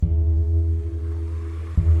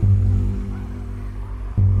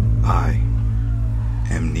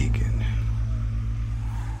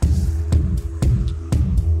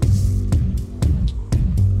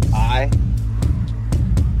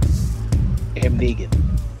am Negan.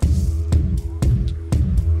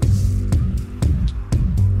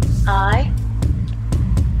 I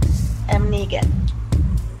am Negan.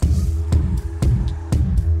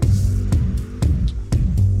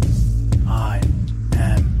 I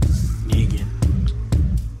am Negan.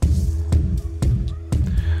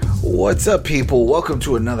 What's up, people? Welcome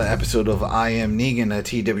to another episode of I Am Negan, a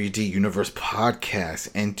TWD Universe podcast.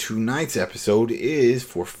 And tonight's episode is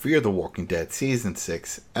for Fear the Walking Dead Season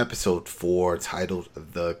 6, Episode 4, titled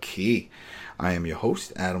The Key. I am your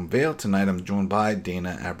host, Adam Vale. Tonight I'm joined by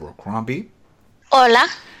Dana Abercrombie. Hola.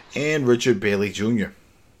 And Richard Bailey Jr.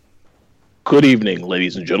 Good evening,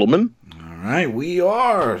 ladies and gentlemen. Alright, we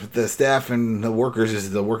are the staff and the workers,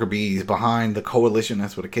 the worker bees behind the coalition.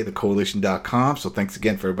 That's what thecoalition.com. So thanks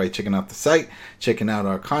again for everybody checking out the site, checking out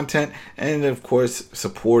our content, and of course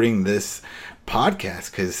supporting this podcast,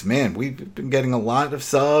 because man, we've been getting a lot of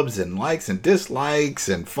subs and likes and dislikes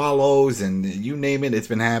and follows and you name it, it's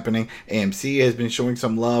been happening. AMC has been showing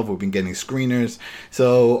some love. We've been getting screeners,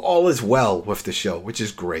 so all is well with the show, which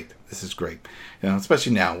is great. This is great,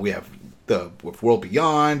 especially now we have with World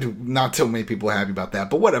Beyond. Not so many people are happy about that,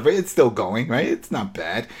 but whatever, it's still going, right? It's not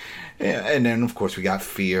bad. And then of course we got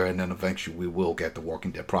Fear, and then eventually we will get The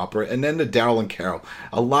Walking Dead proper, and then the Daryl and Carol.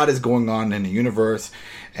 A lot is going on in the universe,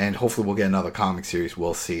 and hopefully we'll get another comic series.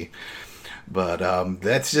 We'll see. But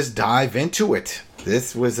let's just dive into it.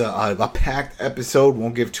 This was a packed episode.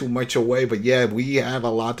 Won't give too much away, but yeah, we have a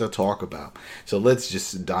lot to talk about. So let's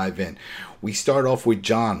just dive in. We start off with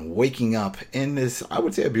John waking up in this, I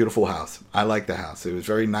would say, a beautiful house. I like the house. It was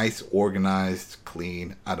very nice, organized,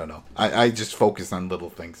 clean. I don't know. I just focus on little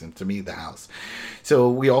things, and to me, the house. So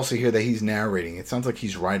we also hear that he's narrating. It sounds like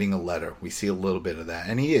he's writing a letter. We see a little bit of that.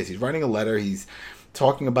 And he is. He's writing a letter. He's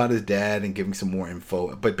talking about his dad and giving some more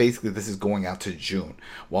info, but basically this is going out to June.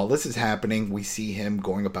 While this is happening, we see him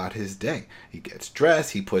going about his day. He gets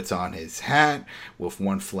dressed, he puts on his hat with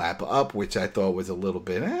one flap up, which I thought was a little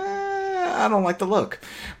bit, I don't like the look,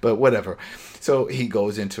 but whatever. So he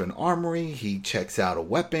goes into an armory, he checks out a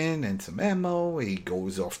weapon and some ammo, he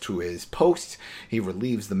goes off to his post, he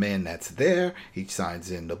relieves the man that's there, he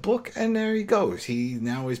signs in the book, and there he goes. He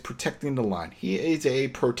now is protecting the line. He is a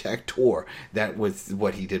protector. That was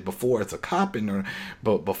what he did before as a cop,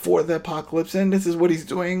 but before the apocalypse, and this is what he's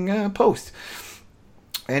doing post.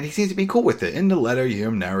 And he seems to be cool with it. In the letter, you hear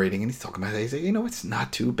him narrating, and he's talking about it. He's like, it's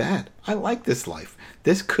not too bad. I like this life.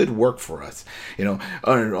 This could work for us.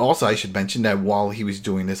 Also, I should mention that while he was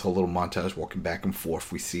doing this whole little montage, walking back and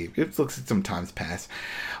forth, we see, it looks like some times pass.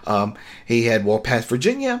 He had walked past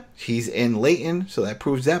Virginia. He's in Layton, so that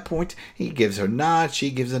proves that point. He gives her a nod.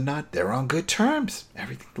 She gives a nod. They're on good terms.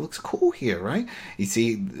 Everything looks cool here, right? You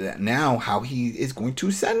see now how he is going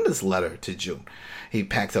to send this letter to June. He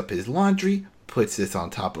packs up his laundry, puts this on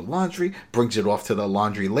top of laundry, brings it off to the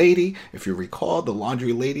laundry lady. If you recall, the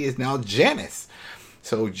laundry lady is now Janice.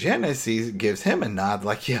 So Janice gives him a nod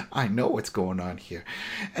like, yeah, I know what's going on here.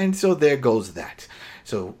 And so there goes that.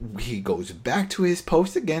 So he goes back to his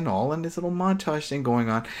post again, all in this little montage thing going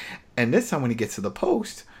on. And this time when he gets to the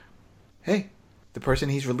post, hey, the person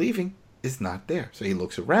he's relieving is not there. So he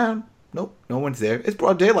looks around. Nope, no one's there. It's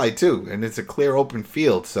broad daylight too, and it's a clear open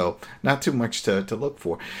field, so not too much to look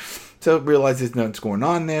for. So realizes nothing's going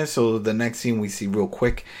on there. So the next scene we see real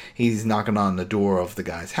quick, he's knocking on the door of the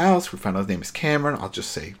guy's house. We find out his name is Cameron. I'll just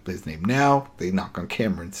say his name now. They knock on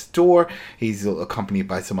Cameron's door. He's accompanied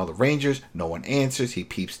by some other rangers. No one answers. He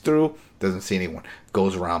peeps through. Doesn't see anyone.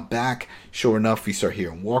 Goes around back. Sure enough, we start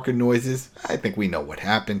hearing walker noises. I think we know what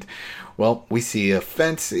happened. Well, we see a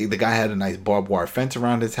fence. The guy had a nice barbed wire fence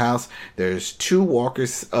around his house. There's two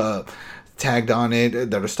walkers tagged on it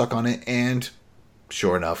that are stuck on it, and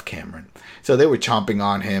sure enough, Cameron. So they were chomping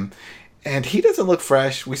on him, and he doesn't look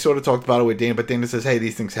fresh. We sort of talked about it with Dana, but Dana says, hey,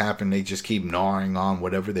 these things happen. They just keep gnawing on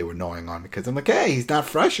whatever they were gnawing on, because I'm like, hey, he's not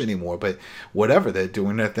fresh anymore, but whatever, they're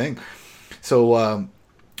doing their thing. So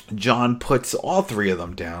John puts all three of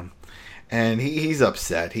them down, and he's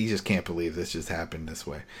upset. He just can't believe this just happened this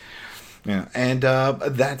way. Yeah, and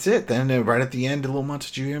that's it. Then right at the end, a little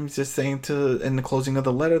montage, you hear him just saying in the closing of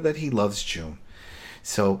the letter that he loves June.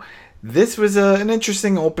 So this was an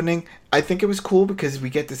interesting opening. I think it was cool because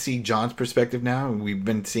we get to see John's perspective now. We've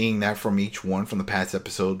been seeing that from each one from the past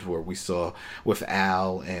episodes where we saw with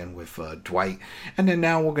Al and with Dwight. And then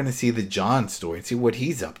now we're going to see the John story and see what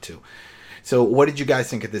he's up to. So what did you guys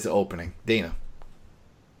think of this opening? Dana?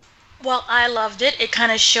 Well, I loved it. It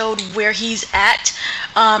kind of showed where he's at.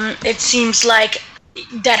 It seems like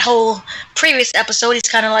that whole previous episode, he's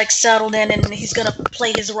kind of like settled in and he's going to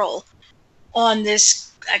play his role on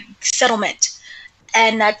this settlement.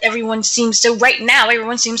 and that everyone seems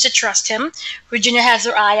to trust him. Virginia has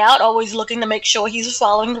her eye out, always looking to make sure he's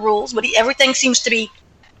following the rules, but everything seems to be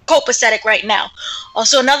copacetic right now.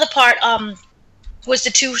 Also, another part was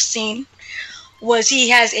the tooth scene. Was he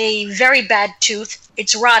has a very bad tooth.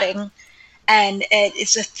 It's rotting, and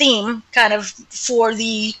it's a theme kind of for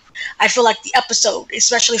I feel like the episode,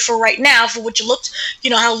 especially for right now, for which looks,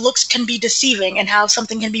 how looks can be deceiving and how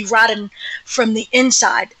something can be rotten from the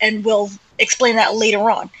inside. And we'll explain that later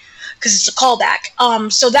on because it's a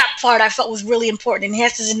callback. So that part I felt was really important. And he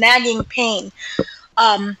has this nagging pain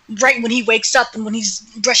right when he wakes up and when he's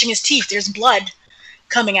brushing his teeth, there's blood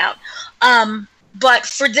coming out. But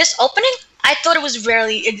for this opening, I thought it was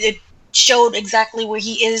it showed exactly where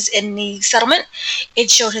he is in the settlement.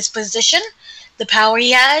 It showed his position, the power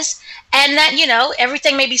he has, and that,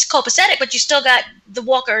 everything may be copacetic, but you still got the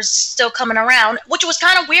walkers still coming around, which was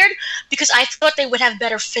kind of weird because I thought they would have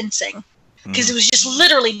better fencing because it was just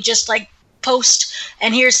literally just like post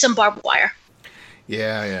and here's some barbed wire.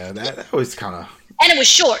 Yeah, that was kind of... And it was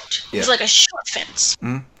short. Yeah. It was like a short fence.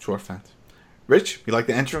 Short fence. Rich, you like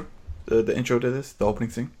the intro? The intro to this, the opening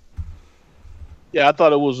scene? Yeah, I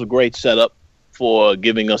thought it was a great setup for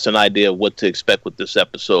giving us an idea of what to expect with this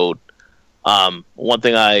episode. One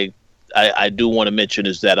thing I do want to mention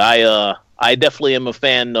is that I definitely am a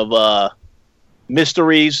fan of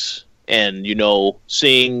mysteries, and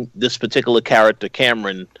seeing this particular character,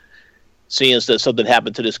 Cameron, seeing that something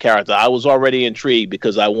happened to this character, I was already intrigued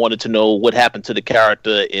because I wanted to know what happened to the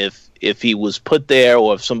character, if he was put there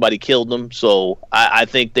or if somebody killed him. So I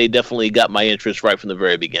think they definitely got my interest right from the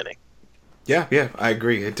very beginning. Yeah, I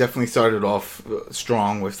agree. It definitely started off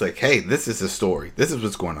strong with like, hey, this is a story. This is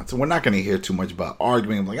what's going on. So we're not going to hear too much about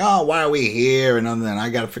arguing like, oh, why are we here? And other than I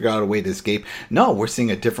got to figure out a way to escape. No, we're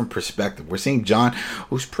seeing a different perspective. We're seeing John,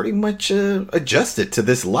 who's pretty much adjusted to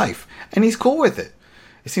this life, and he's cool with it.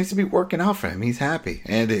 It seems to be working out for him. He's happy,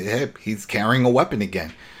 and he's carrying a weapon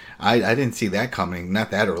again. I didn't see that coming,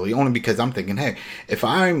 not that early, only because I'm thinking, hey, if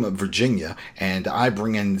I'm Virginia and I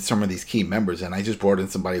bring in some of these key members and I just brought in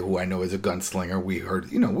somebody who I know is a gunslinger,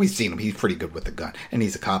 we've seen him, he's pretty good with a gun, and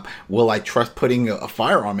he's a cop, will I trust putting a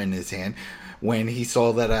firearm in his hand when he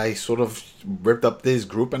saw that I sort of ripped up this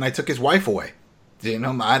group and I took his wife away?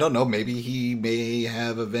 I don't know, maybe he may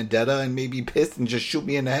have a vendetta and maybe pissed and just shoot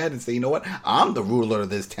me in the head and say, you know what, I'm the ruler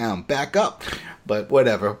of this town, back up. But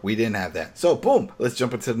whatever, we didn't have that. So boom, let's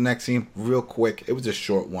jump into the next scene real quick. It was a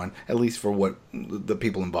short one, at least for what the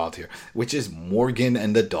people involved here, which is Morgan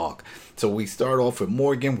and the dog. So we start off with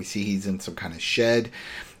Morgan. We see he's in some kind of shed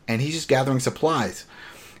and he's just gathering supplies.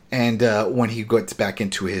 And when he gets back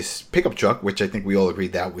into his pickup truck, which I think we all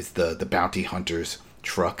agreed that was the bounty hunter's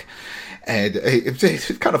truck. And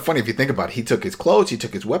it's kind of funny if you think about it. He took his clothes, he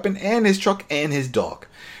took his weapon, and his truck, and his dog.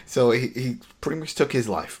 So he pretty much took his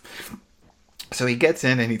life. So he gets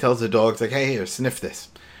in and he tells the dog, like, hey, here, sniff this.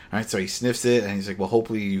 All right, so he sniffs it, and he's like, well,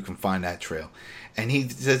 hopefully you can find that trail. And he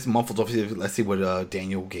says, muffled off, let's see what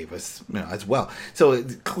Daniel gave us as well. So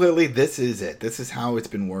clearly this is it. This is how it's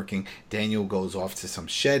been working. Daniel goes off to some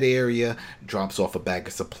shed area, drops off a bag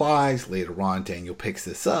of supplies. Later on, Daniel picks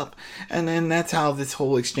this up. And then that's how this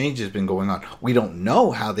whole exchange has been going on. We don't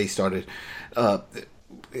know how they started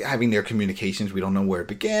having their communications. We don't know where it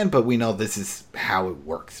began, but we know this is how it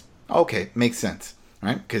works. Okay, makes sense.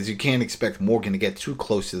 Right? Because you can't expect Morgan to get too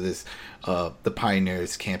close to this, the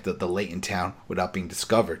Pioneers camp, the Layton town, without being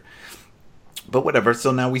discovered. But whatever.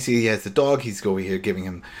 So now we see he has the dog. He's over here giving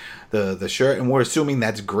him the shirt, and we're assuming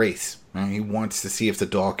that's Grace. Right? He wants to see if the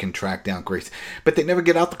dog can track down Grace. But they never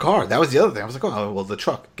get out the car. That was the other thing. I was like, oh, well, the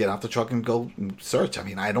truck. Get out the truck and go search. I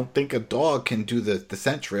mean, I don't think a dog can do the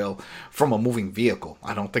scent trail from a moving vehicle.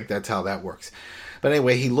 I don't think that's how that works. But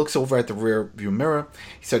anyway, he looks over at the rear view mirror.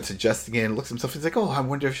 He starts adjusting it and looks at himself. He's like, oh, I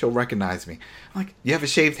wonder if she'll recognize me. I'm like, you have a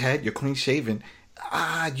shaved head. You're clean shaven.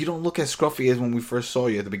 You don't look as scruffy as when we first saw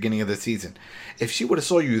you at the beginning of the season. If she would have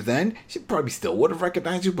saw you then, she probably still would have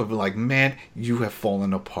recognized you, but be like, man, you have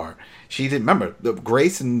fallen apart. She didn't remember.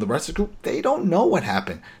 Grace and the rest of the group, they don't know what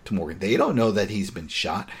happened to Morgan. They don't know that he's been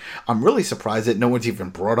shot. I'm really surprised that no one's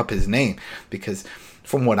even brought up his name, because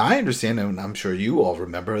from what I understand, and I'm sure you all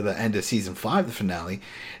remember, the end of season 5, the finale,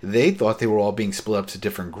 they thought they were all being split up to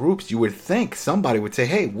different groups. You would think somebody would say,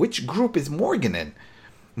 hey, which group is Morgan in?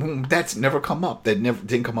 That's never come up. That never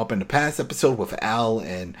didn't come up in the past episode with Al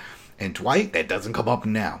and Dwight. That doesn't come up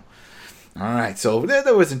now. All right, so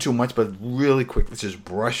there wasn't too much, but really quick, let's just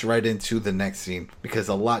brush right into the next scene, because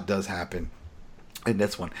a lot does happen in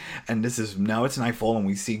this one. And this is, now it's nightfall, and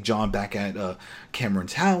we see John back at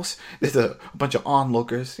Cameron's house. There's a bunch of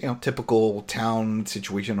onlookers, typical town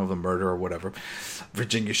situation of a murder or whatever.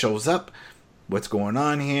 Virginia shows up. what's going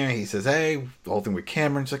on here? He says, hey, the whole thing with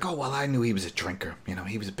Cameron. He's like, oh, well, I knew he was a drinker.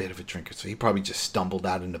 He was a bit of a drinker. So he probably just stumbled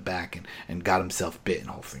out in the back and got himself bit and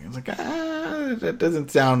the whole thing. I was like, that doesn't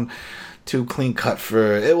sound too clean cut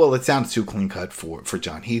it sounds too clean cut for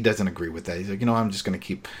John. He doesn't agree with that. He's like, I'm just going to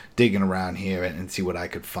keep digging around here and see what I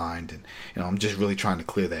could find. And, I'm just really trying to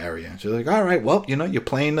clear the area. So like, all right, well, you're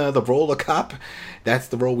playing the role of cop. That's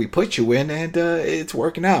the role we put you in, and it's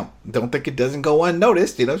working out. Don't think it doesn't go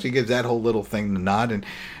unnoticed. She gives that whole little thing the nod and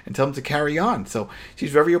tell him to carry on. So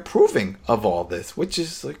she's very approving of all this, which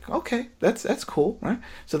is like, okay, that's cool, right?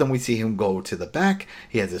 So then we see him go to the back.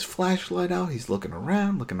 He has his flashlight out. He's looking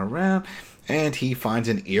around, and he finds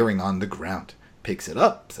an earring on the ground. Picks it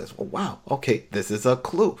up, says, well, wow, okay, this is a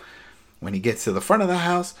clue. When he gets to the front of the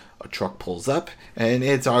house, a truck pulls up, and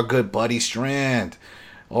it's our good buddy Strand.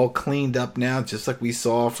 All cleaned up now, just like we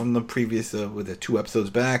saw from the previous, with the 2 episodes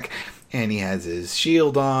back. And he has his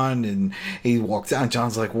shield on, and he walks out, and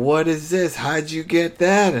John's like, what is this? How'd you get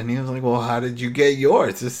that? And he was like, well, how did you get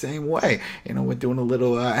yours? The same way. We're doing a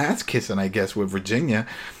little ass kissing, I guess, with Virginia.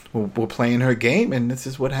 We're playing her game, and this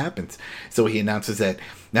is what happens. So he announces that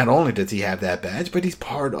not only does he have that badge, but he's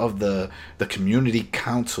part of the community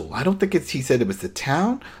council. I don't think he said it was the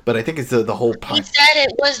town, but I think it's the whole... He said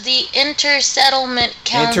it was the Inter-Settlement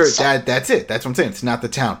Council. That's it. That's what I'm saying. It's not the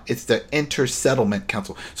town. It's the Inter-Settlement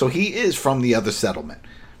Council. So he is from the other settlement,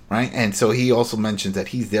 right? And so he also mentions that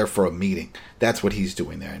he's there for a meeting. That's what he's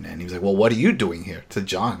doing there. And he's like, well, what are you doing here? To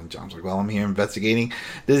John. And John's like, well, I'm here investigating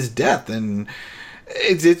this death. And...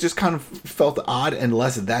 It just kind of felt odd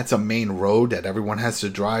unless that's a main road that everyone has to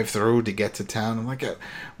drive through to get to town. I'm like,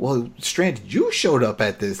 well, Strand, you showed up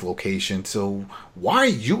at this location, so why are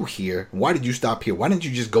you here? Why did you stop here? Why didn't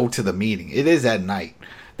you just go to the meeting? It is at night.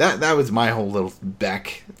 That was my whole little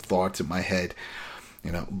back thoughts in my head,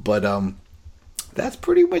 But that's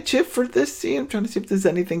pretty much it for this scene. I'm trying to see if there's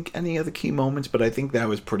any other key moments, but I think that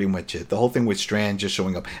was pretty much it. The whole thing with Strand just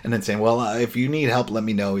showing up and then saying, well, if you need help, let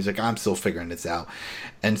me know. He's like, I'm still figuring this out.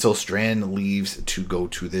 And so Strand leaves to go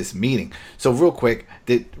to this meeting. So real quick,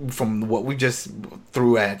 from what we just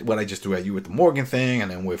what I just threw at you with the Morgan thing,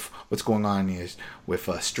 and then with what's going on is with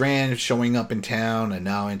Strand showing up in town and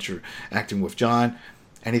now interacting with John,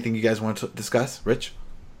 anything you guys want to discuss? Rich?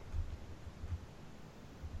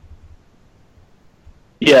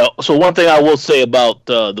 Yeah, so one thing I will say about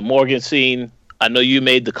the Morgan scene, I know you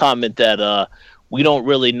made the comment that we don't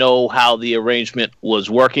really know how the arrangement was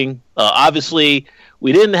working. Obviously,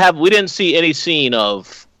 we didn't see any scene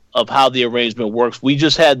of how the arrangement works. We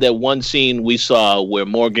just had that one scene we saw where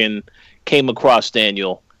Morgan came across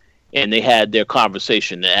Daniel and they had their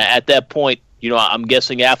conversation. At that point, I'm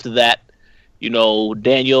guessing after that,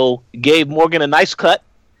 Daniel gave Morgan a nice cut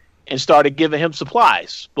and started giving him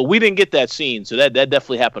supplies. But we didn't get that scene, so that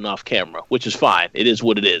definitely happened off camera, which is fine. It is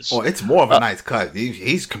what it is. Well, it's more of a nice cut.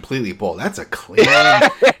 He's completely bald. That's a clean...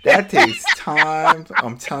 that takes time.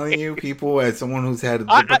 I'm telling you, people, as someone who's had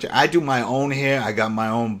I do my own hair. I got my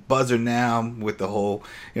own buzzer now with the whole,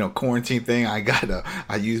 quarantine thing. I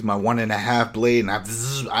use my 1.5 blade,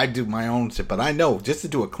 and I do my own shit. But I know, just to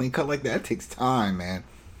do a clean cut like that, it takes time, man.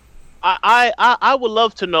 I would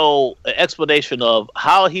love to know an explanation of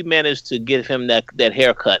how he managed to get him that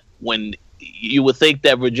haircut when you would think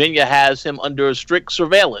that Virginia has him under strict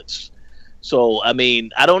surveillance. So, I mean,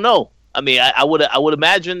 I don't know. I mean, I would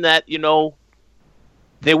imagine that,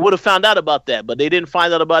 they would have found out about that, but they didn't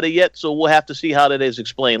find out about it yet. So we'll have to see how that is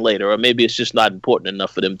explained later, or maybe it's just not important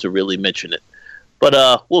enough for them to really mention it.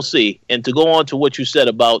 But we'll see. And to go on to what you said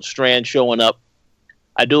about Strand showing up,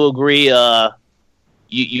 I do agree.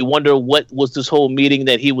 You wonder what was this whole meeting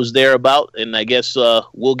that he was there about, and I guess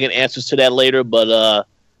we'll get answers to that later. But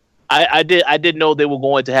I did know they were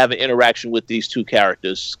going to have an interaction with these two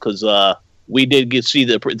characters because we did see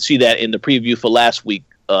that in the preview for last week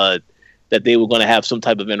that they were going to have some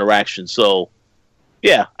type of interaction. So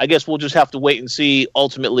yeah, I guess we'll just have to wait and see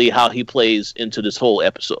ultimately how he plays into this whole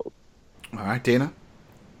episode. All right, Dana.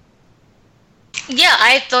 Yeah,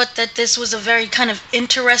 I thought that this was a very kind of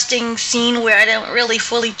interesting scene where I don't really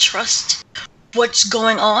fully trust what's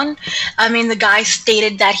going on. I mean, the guy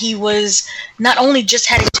stated that he was not only just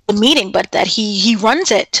heading to the meeting, but that he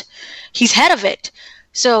runs it. He's head of it.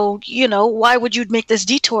 So, why would you make this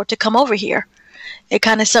detour to come over here? It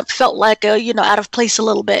kind of felt like, out of place a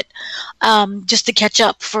little bit, just to catch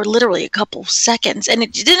up for literally a couple seconds. And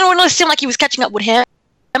it didn't really seem like he was catching up with him.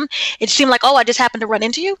 It seemed like, I just happened to run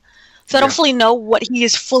into you. So I don't fully know what he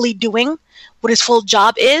is fully doing, what his full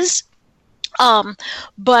job is.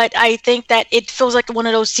 But I think that it feels like one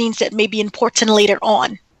of those scenes that may be important later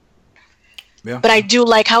on. Yeah. But I do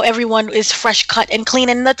like how everyone is fresh cut and clean.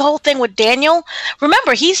 And the whole thing with Daniel,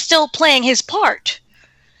 remember, he's still playing his part.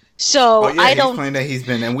 So I don't. He's playing that he's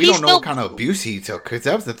been, and we don't know what kind of abuse he took. Because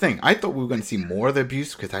that was the thing. I thought we were going to see more of the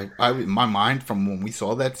abuse. Because my mind from when we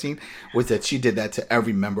saw that scene was that she did that to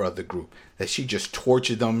every member of the group. That she just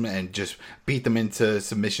tortured them and just beat them into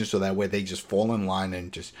submission, so that way they just fall in line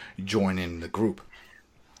and just join in the group.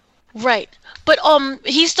 Right. But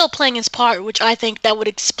he's still playing his part, which I think that would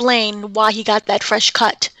explain why he got that fresh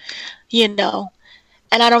cut, you know.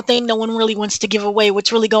 And I don't think no one really wants to give away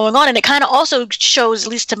what's really going on. And it kind of also shows,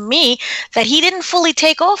 at least to me, that he didn't fully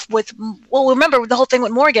take off with, well, remember the whole thing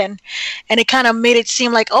with Morgan. And it kind of made it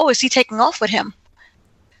seem like, oh, is he taking off with him?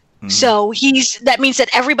 Mm-hmm. So that means that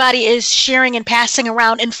everybody is sharing and passing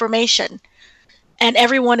around information. And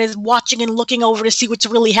everyone is watching and looking over to see what's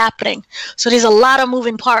really happening. So there's a lot of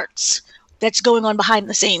moving parts that's going on behind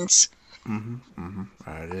the scenes. Mm-hmm, mm-hmm.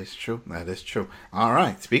 That is true. That is true. All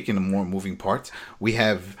right. Speaking of more moving parts, we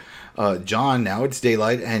have John. Now it's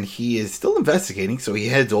daylight, and he is still investigating. So he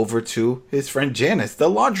heads over to his friend Janice, the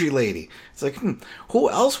laundry lady. It's like,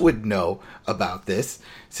 who else would know about this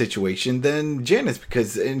situation than Janice?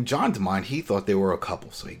 Because in John's mind, he thought they were a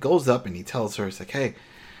couple. So he goes up and he tells her, it's like, hey,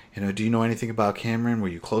 do you know anything about Cameron? Were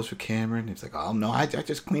you close with Cameron? He's like, oh, no, I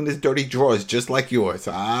just cleaned his dirty drawers just like yours.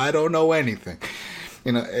 I don't know anything.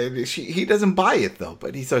 He doesn't buy it, though.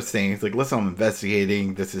 But he starts saying, he's like, listen, I'm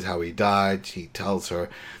investigating. This is how he died. He tells her.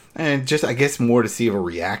 And just, I guess, more to see of a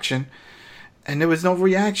reaction. And there was no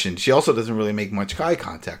reaction. She also doesn't really make much eye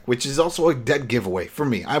contact, which is also a dead giveaway for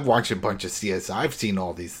me. I've watched a bunch of CSI. I've seen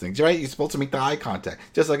all these things, right? You're supposed to make the eye contact,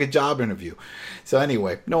 just like a job interview. So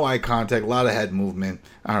anyway, no eye contact, a lot of head movement.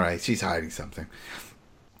 All right, she's hiding something.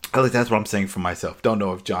 At least that's what I'm saying for myself. Don't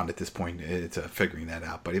know if John at this point is figuring that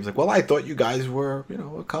out. But he was like, well, I thought you guys were,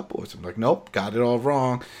 a couple. So I'm like, nope, got it all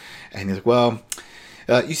wrong. And he's like, well,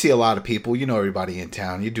 you see a lot of people. You know everybody in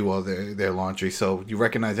town. You do all their laundry. So you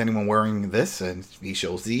recognize anyone wearing this? And he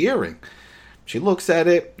shows the earring. She looks at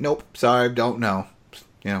it. Nope, sorry, don't know.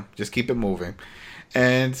 Just keep it moving.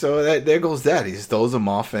 And so there goes that. He just throws him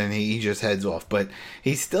off and he just heads off. But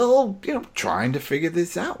he's still, trying to figure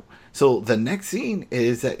this out. So the next scene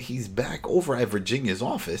is that he's back over at Virginia's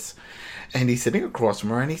office, and he's sitting across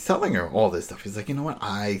from her, and he's telling her all this stuff. He's like, you know what?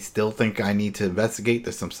 I still think I need to investigate.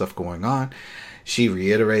 There's some stuff going on. She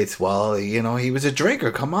reiterates, well, he was a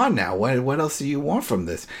drinker. Come on now. What else do you want from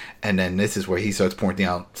this? And then this is where he starts pointing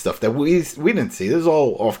out stuff that we didn't see. This is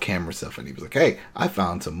all off-camera stuff. And he was like, hey, I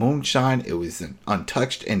found some moonshine. It was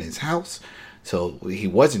untouched in his house. So he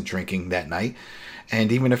wasn't drinking that night. And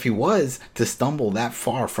even if he was, to stumble that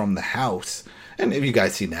far from the house, and if you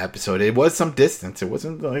guys seen the episode, it was some distance. It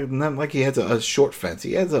wasn't not like he has a short fence.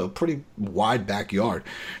 He has a pretty wide backyard.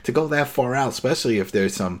 To go that far out, especially if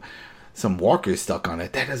there's some walkers stuck on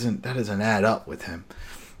it, that doesn't add up with him.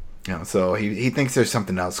 So he thinks there's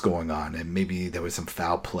something else going on, and maybe there was some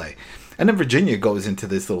foul play. And then Virginia goes into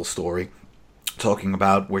this little story, talking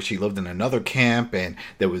about where she lived in another camp, and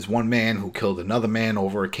there was one man who killed another man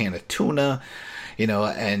over a can of tuna.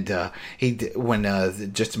 And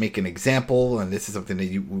just to make an example, and this is something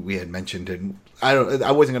that we had mentioned, and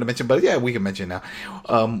I wasn't going to mention, but yeah, we can mention now.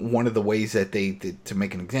 One of the ways that they did to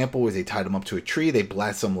make an example is they tied him up to a tree, they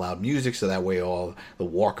blast some loud music, so that way all the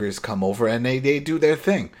walkers come over and they do their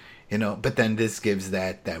thing, But then this gives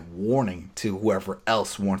that warning to whoever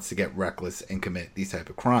else wants to get reckless and commit these type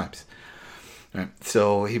of crimes. Right.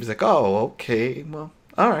 So he was like, oh, okay, well.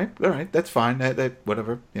 All right, that's fine. That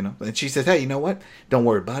whatever, And she says, hey, you know what? Don't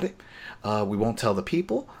worry about it. We won't tell the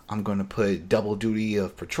people. I'm going to put double duty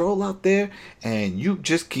of patrol out there, and you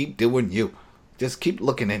just keep doing you. Just keep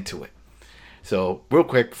looking into it. So, real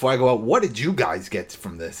quick, before I go out, what did you guys get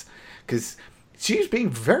from this? Because she's being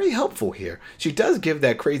very helpful here. She does give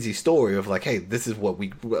that crazy story of like, hey, this is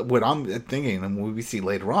what I'm thinking, and what we see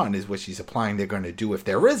later on is what she's applying they're going to do if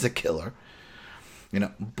there is a killer.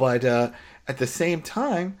 But at the same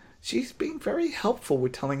time, she's being very helpful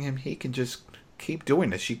with telling him he can just keep doing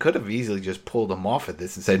this. She could have easily just pulled him off at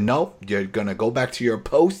this and said, no, you're going to go back to your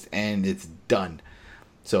post and it's done.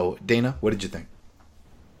 So, Dana, what did you think?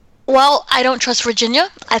 Well, I don't trust Virginia.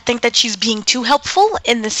 I think that she's being too helpful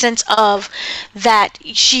in the sense of that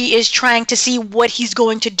she is trying to see what he's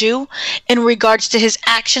going to do in regards to his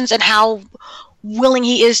actions and how willing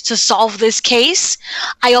he is to solve this case.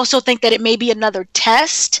 I also think that it may be another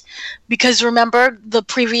test because remember the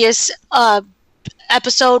previous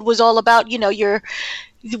episode was all about you're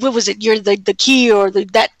the key or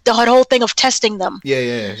the whole thing of testing them.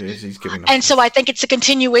 Yeah. He's giving them. And so I think it's a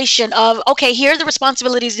continuation of okay, here are the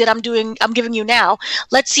responsibilities that I'm giving you now.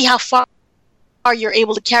 Let's see how far you're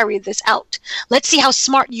able to carry this out. Let's see how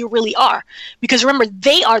smart you really are. Because remember,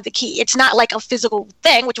 they are the key. It's not like a physical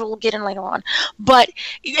thing, which we'll get in later on. But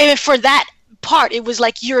for that part, it was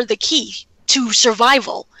like you're the key to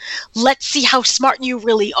survival. Let's see how smart you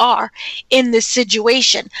really are in this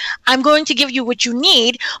situation. I'm going to give you what you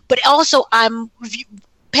need, but also I'm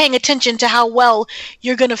paying attention to how well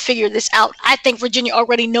you're going to figure this out. I think Virginia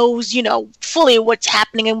already knows, fully what's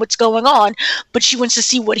happening and what's going on, but she wants to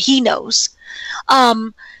see what he knows.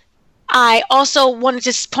 I also wanted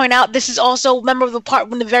to point out, this is also, remember the part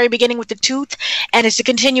from the very beginning with the tooth, and it's a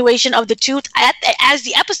continuation of the tooth. As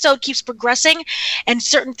the episode keeps progressing and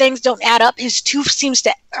certain things don't add up, his tooth seems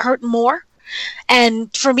to hurt more.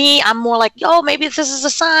 And for me, I'm more like, maybe this is a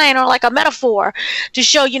sign or like a metaphor to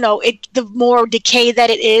show, the more decay that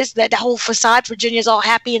it is, that the whole facade, Virginia's all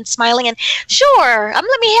happy and smiling and sure,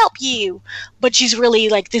 let me help you. But she's really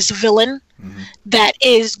like this villain that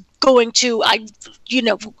is going to,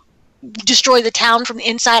 destroy the town from the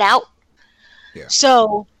inside out. Yeah.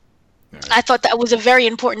 So I thought that was a very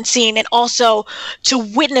important scene, and also to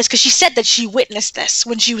witness, because she said that she witnessed this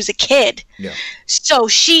when she was a kid. Yeah. So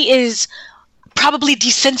she is probably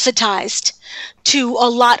desensitized to a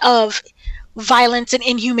lot of violence and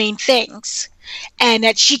inhumane things, and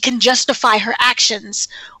that she can justify her actions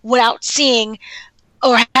without seeing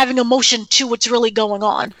or having emotion to what's really going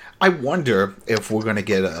on. I wonder if we're going to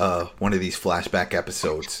get one of these flashback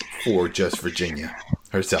episodes for just Virginia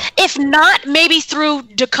herself. If not, maybe through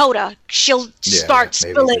Dakota, she'll start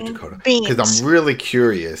spilling beans. Because I'm really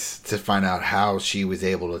curious to find out how she was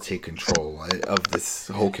able to take control of this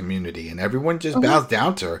whole community. And everyone just bows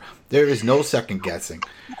down to her. There is no second guessing.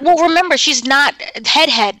 Well, remember, she's not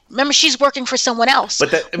head. Remember, she's working for someone else.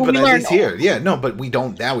 But that is here. Yeah, no, but we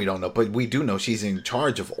don't know. But we do know she's in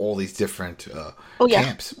charge of all these different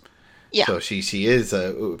camps. Yeah. So she is,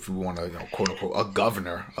 if we want to, quote unquote, a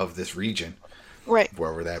governor of this region. Right.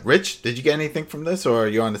 Wherever that. Rich, did you get anything from this, or are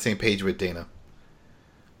you on the same page with Dana?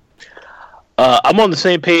 I'm on the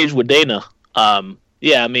same page with Dana.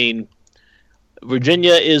 Yeah, I mean,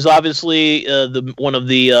 Virginia is obviously one of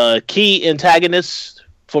the key antagonists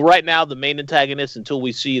for right now, the main antagonist, until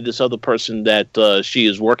we see this other person that she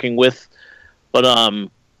is working with. But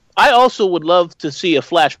I also would love to see a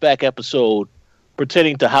flashback episode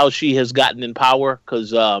pertaining to how she has gotten in power,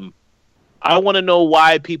 because I want to know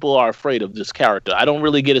why people are afraid of this character. I don't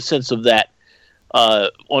really get a sense of that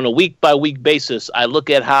on a week-by-week basis. I look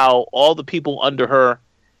at how all the people under her,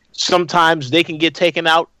 sometimes they can get taken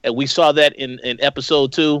out, and we saw that in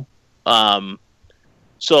episode 2.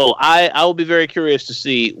 So I will be very curious to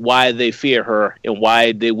see why they fear her and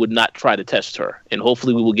why they would not try to test her. And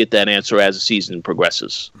hopefully we will get that answer as the season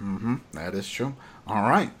progresses. Mm-hmm. That is true. All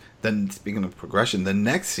right. Then, speaking of progression, the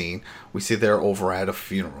next scene, we see they're over at a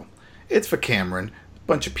funeral. It's for Cameron. A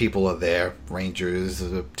bunch of people are there, rangers,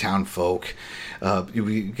 town folk.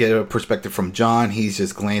 We get a perspective from John. He's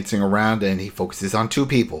just glancing around, and he focuses on 2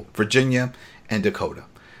 people, Virginia and Dakota.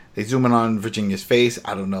 They zoom in on Virginia's face.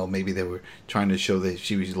 I don't know, maybe they were trying to show that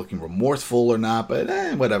she was looking remorseful or not, but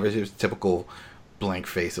whatever. It was typical blank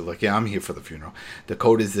face of like, yeah, I'm here for the funeral.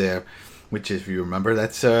 Dakota's there, which, if you remember,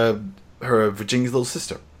 that's her Virginia's little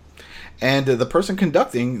sister. And the person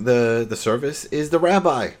conducting the service is the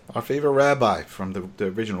rabbi, our favorite rabbi from the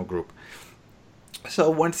original group.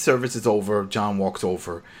 So once service is over, John walks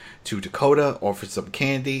over to Dakota, offers some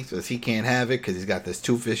candy, says he can't have it because he's got this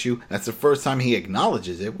tooth issue. That's the first time he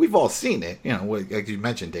acknowledges it. We've all seen it, like you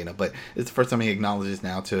mentioned, Dana, but it's the first time he acknowledges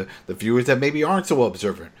now to the viewers that maybe aren't so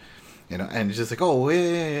observant. And it's just like, oh,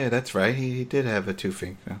 yeah, that's right. He did have a tooth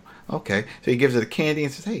thing. Okay. So he gives her the candy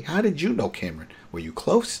and says, hey, how did you know Cameron? Were you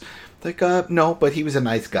close? Like, no, but he was a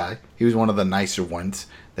nice guy. He was one of the nicer ones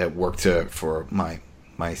that worked for my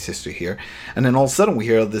sister here. And then all of a sudden we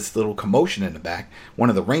hear this little commotion in the back. One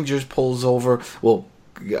of the rangers pulls over,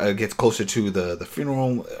 gets closer to the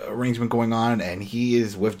funeral arrangement going on, and he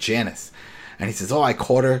is with Janice. And he says, oh, I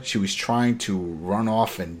caught her. She was trying to run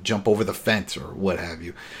off and jump over the fence or what have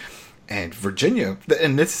you. And Virginia,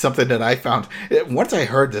 and this is something that I found, once I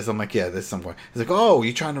heard this, I'm like, yeah, this is somewhere. It's like, oh,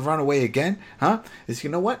 you trying to run away again? Huh? You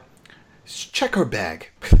know what? Check her bag.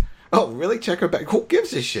 Oh, really? Check her bag? Who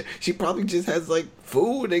gives a shit? She probably just has, like,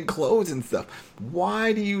 food and clothes and stuff.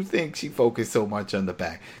 Why do you think she focused so much on the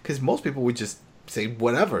bag? Because most people would just say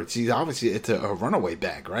whatever. She's obviously, it's a runaway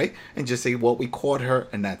bag, right? And just say, well, we caught her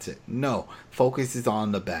and that's it. No. Focus is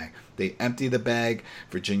on the bag. They empty the bag.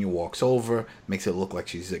 Virginia walks over, makes it look like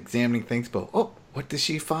she's examining things. But, oh, what does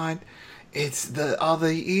she find? It's the other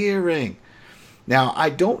earring. Now, I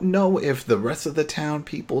don't know if the rest of the town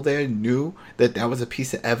people there knew that that was a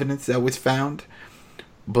piece of evidence that was found,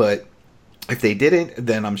 but if they didn't,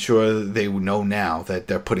 then I'm sure they would know now that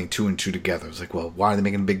they're putting 2 and 2 together. It's like, well, why are they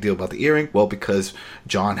making a big deal about the earring? Well, because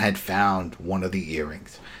John had found one of the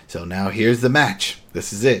earrings. So now here's the match.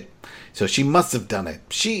 This is it. So she must have done it.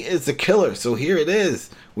 She is the killer. So here it is.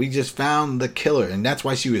 We just found the killer. And that's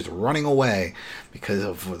why she was running away, because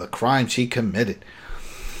of the crime she committed.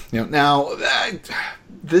 Now,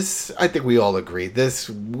 this, I think we all agree.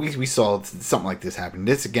 We saw something like this happen.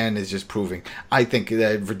 This, again, is just proving, I think,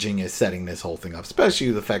 that Virginia is setting this whole thing up.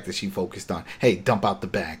 Especially the fact that she focused on, hey, dump out the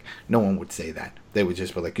bag. No one would say that. They would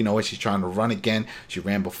just be like, you know what, she's trying to run again. She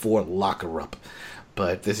ran before, lock her up.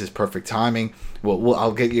 But this is perfect timing. Well,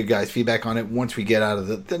 I'll get you guys' feedback on it once we get out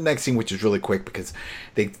of the next scene, which is really quick, because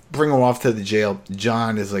they bring her off to the jail.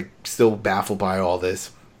 John is, like, still baffled by all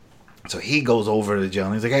this. So he goes over to the jail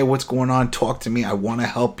and he's like, hey, what's going on? Talk to me. I want to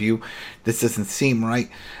help you. This doesn't seem right.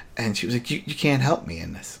 And she was like, you can't help me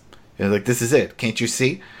in this. Like, this is it. Can't you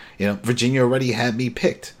see? Virginia already had me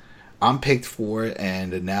picked. I'm picked for it,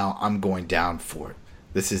 and now I'm going down for it.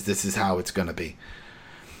 This is how it's going to be.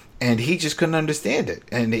 And he just couldn't understand it.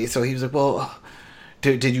 And so he was like, well,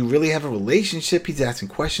 did you really have a relationship? He's asking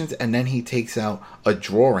questions, and then he takes out a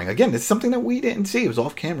drawing. Again, it's something that we didn't see. It was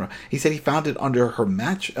off camera. He said he found it under her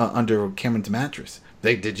under Cameron's mattress.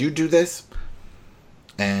 Did you do this?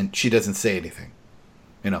 And she doesn't say anything,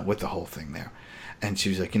 with the whole thing there. And she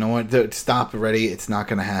was like, you know what? Stop already. It's not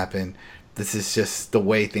going to happen. This is just the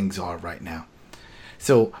way things are right now.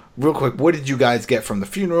 So, real quick, what did you guys get from the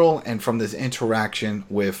funeral and from this interaction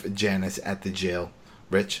with Janice at the jail?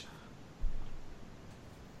 Rich?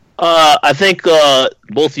 I think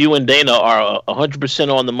both you and Dana are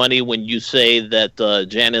 100% on the money when you say that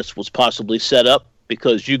Janice was possibly set up,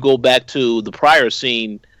 because you go back to the prior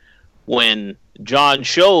scene when John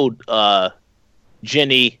showed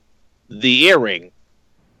Jenny the earring,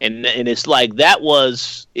 and it's like that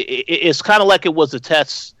was it's kind of like it was a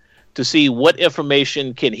test to see what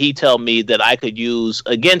information can he tell me that I could use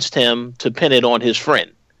against him to pin it on his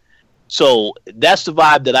friend. So that's the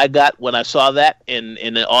vibe that I got when I saw that, and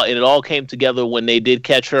it all came together when they did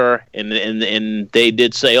catch her, and they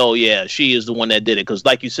did say, oh yeah, she is the one that did it. Because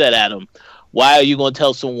like you said, Adam, why are you going to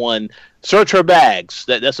tell someone search her bags?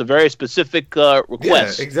 That's a very specific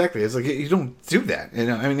request. Yeah, exactly. It's like you don't do that.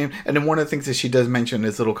 I mean, and then one of the things that she does mention in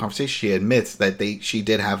this little conversation, she admits that she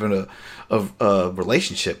did have a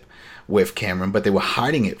relationship with Cameron, but they were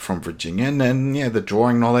hiding it from Virginia. And then, the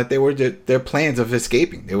drawing and all that, they were their plans of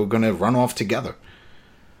escaping. They were going to run off together.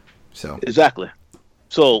 So exactly.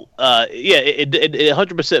 So it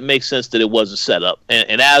 100% makes sense that it was a setup.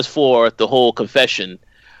 And as for the whole confession,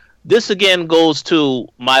 this again goes to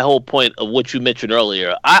my whole point of what you mentioned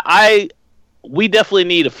earlier. We definitely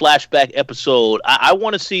need a flashback episode. I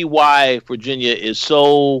want to see why Virginia is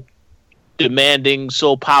so demanding,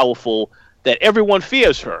 so powerful, that everyone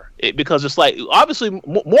fears her. Because it's like, obviously,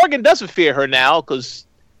 Morgan doesn't fear her now, because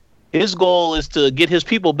his goal is to get his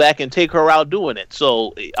people back and take her out doing it.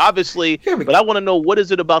 So, obviously, but I want to know, what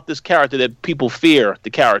is it about this character that people fear the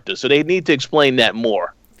character? So they need to explain that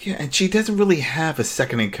more. Yeah, and she doesn't really have a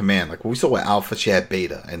second in command. Like, we saw with Alpha, she had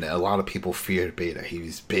Beta, and a lot of people feared Beta. He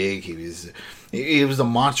was big, he was a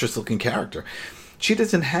monstrous-looking character. She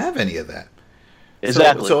doesn't have any of that.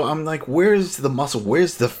 Exactly. So I'm like, where's the muscle?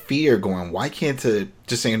 Where's the fear going? Why can't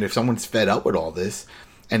just saying if someone's fed up with all this,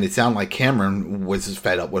 and it sounded like Cameron was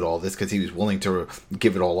fed up with all this because he was willing to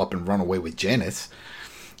give it all up and run away with Janice.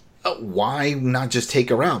 Why not just take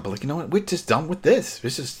her out? But like, you know what? We're just done with this.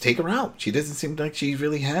 Let's just take her out. She doesn't seem like she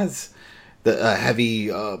really has the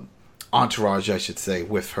heavy entourage, I should say,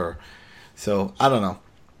 with her. So I don't know.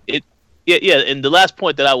 Yeah, and the last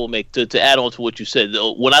point that I will make to add on to what you said,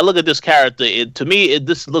 when I look at this character, to me,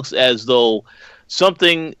 this looks as though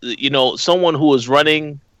someone who is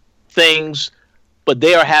running things, but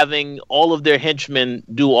they are having all of their henchmen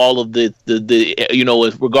do all of the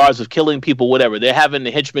with regards of killing people, whatever. They're having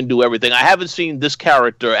the henchmen do everything. I haven't seen this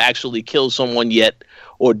character actually kill someone yet,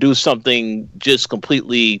 or do something just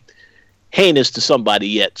completely heinous to somebody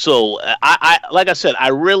yet. So I like I said, I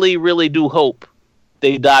really, really do hope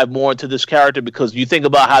they dive more into this character, because you think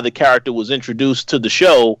about how the character was introduced to the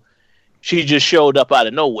show, she just showed up out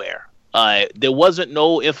of nowhere. There wasn't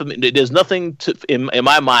no information. There's nothing in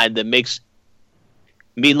my mind that makes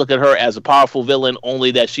me look at her as a powerful villain, only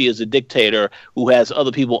that she is a dictator who has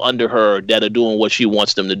other people under her that are doing what she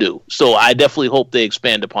wants them to do. So I definitely hope they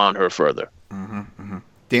expand upon her further. Mm-hmm, mm-hmm.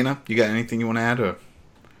 Dana, you got anything you want to add? Or?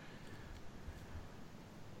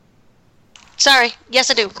 Sorry.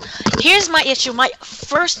 Yes, I do. Here's my issue. My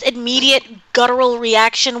first immediate guttural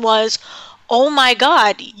reaction was, oh my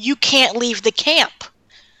God, you can't leave the camp.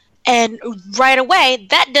 And right away,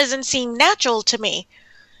 that doesn't seem natural to me.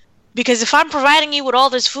 Because if I'm providing you with all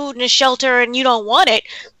this food and this shelter and you don't want it,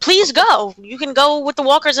 please go. You can go with the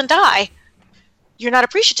walkers and die. You're not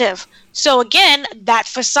appreciative. So again, that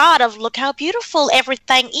facade of look how beautiful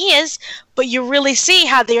everything is, but you really see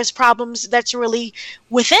how there's problems that's really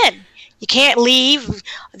within. You can't leave.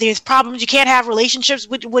 There's problems. You can't have relationships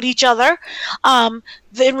with each other.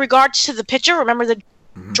 In regards to the picture, remember the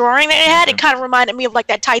drawing that it had? It kind of reminded me of like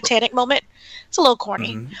that Titanic moment. It's a little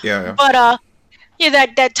corny. Mm-hmm. Yeah. But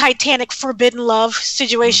that Titanic forbidden love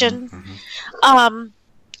situation.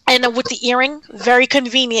 And with the earring, very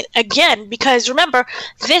convenient again, because remember,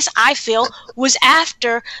 this I feel was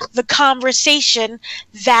after the conversation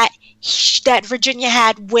that Virginia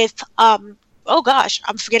had with oh gosh,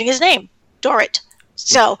 I'm forgetting his name, Dorrit.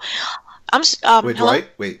 So with hello? Dwight?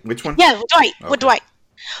 Wait, which one? Yeah, with Dwight. Okay. With Dwight.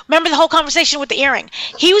 Remember the whole conversation with the earring?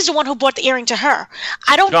 He was the one who brought the earring to her.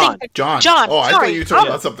 I don't think that John. John. Oh, I sorry. thought you were talking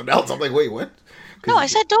about something else. I'm like, wait, what? No, I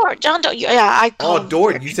said Dorrit. John. I called him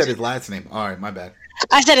Dorrit. You said his last name. All right, my bad.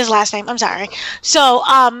 I said his last name. I'm sorry. So,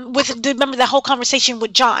 remember the whole conversation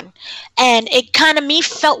with John, and it kind of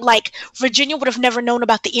felt like Virginia would have never known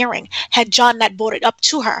about the earring had John not brought it up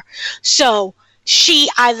to her. So she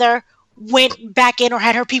either went back in or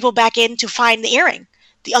had her people back in to find the earring,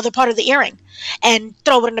 the other part of the earring, and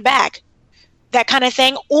throw it in the bag, that kind of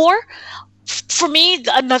thing. Or for me,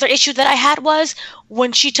 another issue that I had was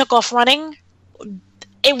when she took off running,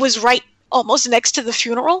 it was right almost next to the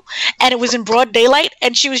funeral, and it was in broad daylight,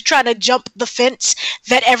 and she was trying to jump the fence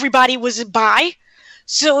that everybody was by.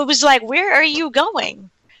 So it was like, where are you going?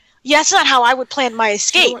 Yeah, that's not how I would plan my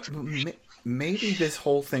escape. You know what? Maybe this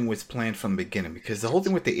whole thing was planned from the beginning, because the whole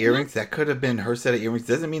thing with the earrings, that could have been her set of earrings.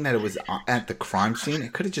 Doesn't mean that it was at the crime scene.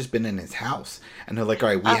 It could have just been in his house. And they're like, all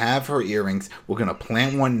right, we have her earrings. We're going to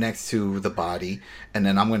plant one next to the body, and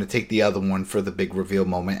then I'm going to take the other one for the big reveal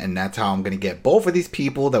moment. And that's how I'm going to get both of these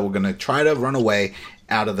people that were going to try to run away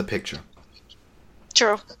out of the picture.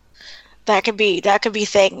 True. That could be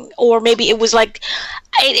thing. Or maybe it was like,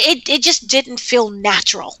 it just didn't feel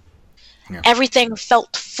natural. Yeah. Everything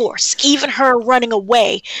felt forced. Even her running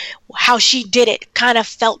away, how she did it kind of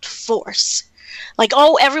felt forced. Like,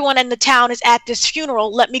 oh, everyone in the town is at this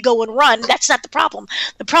funeral, let me go and run. That's not the problem.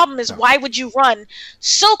 The problem is, why would you run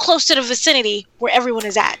so close to the vicinity where everyone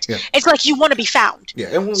is at? Yeah. It's like you want to be found,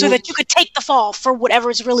 so that you could take the fall for whatever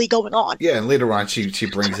is really going on. Yeah, and later on she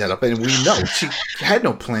brings that up, and we know she had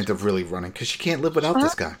no plan of really running because she can't live without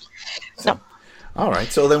this guy. So. No. All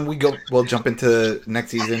right, so then we'll jump into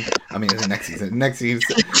next season. I mean, next season. We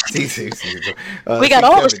got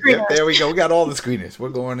all the screeners. Yeah, there we go. We got all the screeners. We're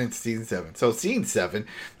going into season 7. So season 7,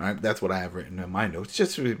 all right, that's what I have written in my notes.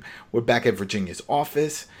 Just we're back at Virginia's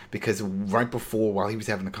office because right before, while he was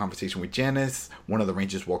having a conversation with Janice, one of the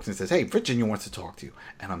Rangers walks in and says, "Hey, Virginia wants to talk to you."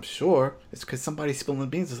 And I'm sure it's because somebody's spilling the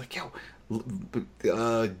beans. It's like, yo.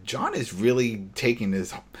 John is really taking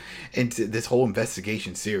this whole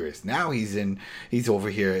investigation serious. Now he's over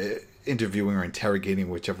here interviewing or interrogating,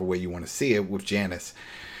 whichever way you want to see it, with Janice.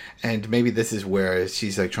 And maybe this is where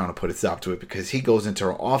she's like trying to put a stop to it, because he goes into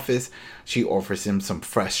her office. She offers him some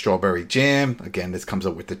fresh strawberry jam. Again, this comes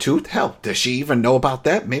up with the tooth. Hell, does she even know about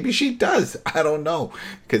that? Maybe she does. I don't know,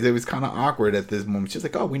 because it was kind of awkward at this moment. She's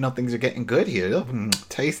like, oh, we know things are getting good here.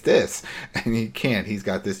 Taste this. And he can't. He's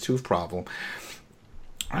got this tooth problem.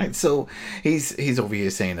 All right, so he's over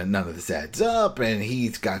here saying that none of this adds up, and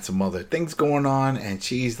he's got some other things going on, and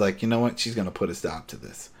she's like, you know what? She's going to put a stop to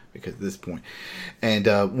this. Because at this point, and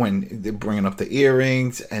when they're bringing up the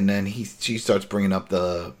earrings, and then she starts bringing up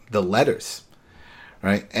the letters,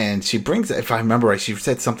 right? And she brings, if I remember right, she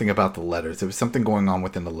said something about the letters. There was something going on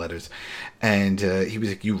within the letters, and he was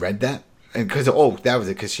like, "You read that?" And because that was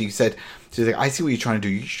it. Because she's like, "I see what you're trying to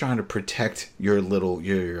do. You're trying to protect your little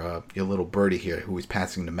birdie here, who is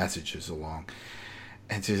passing the messages along."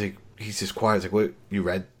 And she's like, he's just quiet. He's like, "What? You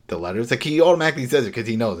read the letters?" Like, he automatically says it because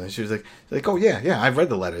he knows. And she was like, "Oh yeah, I've read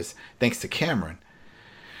the letters, thanks to Cameron."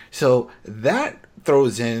 So that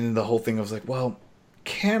throws in the whole thing. I was like, well,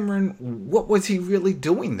 Cameron, what was he really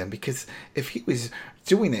doing then? Because if he was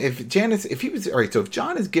doing it, if John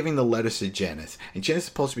is giving the letters to Janice, and Janice is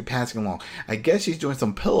supposed to be passing along, I guess she's doing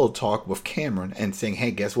some pillow talk with Cameron and saying,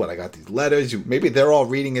 hey, guess what? I got these letters. Maybe they're all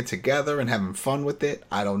reading it together and having fun with it.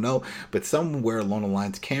 I don't know. But somewhere along the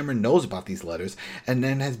lines, Cameron knows about these letters and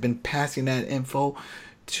then has been passing that info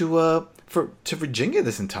to Virginia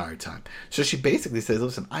this entire time. So she basically says,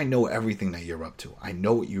 listen, I know everything that you're up to. I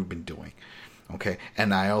know what you've been doing. Okay.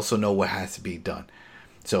 And I also know what has to be done.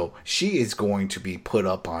 So she is going to be put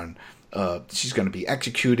up on, she's going to be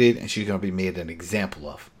executed, and she's going to be made an example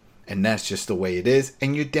of. and that's just the way it is,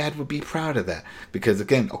 and your dad would be proud of that. Because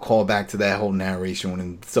again, a call back to that whole narration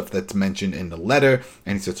and stuff that's mentioned in the letter,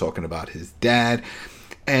 and he's talking about his dad.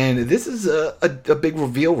 And this is a big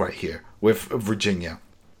reveal right here with Virginia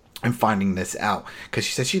and finding this out, because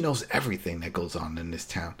she says she knows everything that goes on in this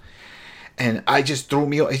town. And it just threw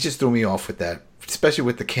me off with that, especially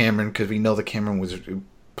with the Cameron, because we know the Cameron was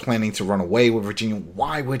planning to run away with Virginia.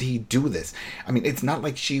 Why would he do this? I mean, it's not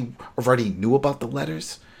like she already knew about the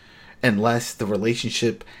letters, unless the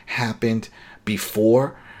relationship happened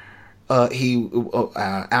before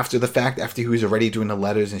after the fact, after he was already doing the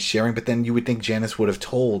letters and sharing. But then you would think Janice would have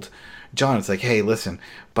told John, it's like, hey, listen,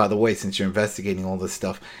 by the way, since you're investigating all this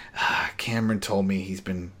stuff, Cameron told me he's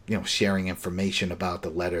been, sharing information about the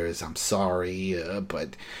letters. I'm sorry,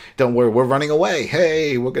 but don't worry, we're running away.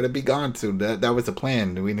 Hey, we're going to be gone soon. That was the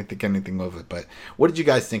plan. We didn't think anything of it. But what did you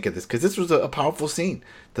guys think of this? Because this was a powerful scene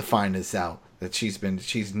to find this out, that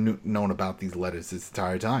she's known about these letters this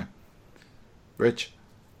entire time. Rich?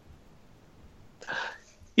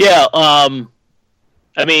 Yeah,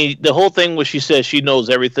 I mean, the whole thing where she says she knows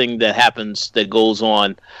everything that happens, that goes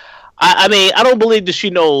on. I mean, I don't believe that she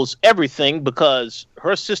knows everything, because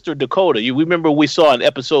her sister Dakota, you remember we saw in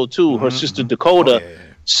episode 2, her sister Dakota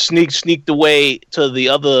sneaked away to the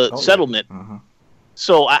other settlement. Yeah. Mm-hmm.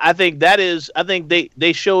 So I think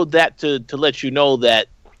they showed that to let you know that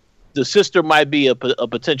the sister might be a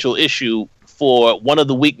potential issue for one of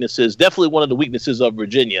the weaknesses, definitely one of the weaknesses of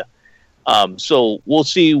Virginia. So we'll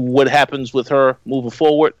see what happens with her moving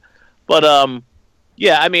forward. But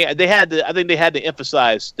yeah, I mean, I think they had to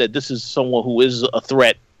emphasize that this is someone who is a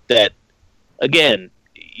threat. That, again,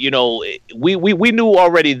 we knew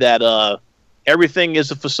already that everything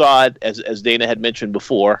is a facade, as Dana had mentioned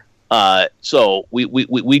before. So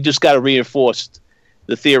we just got to reinforce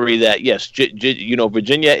the theory that yes,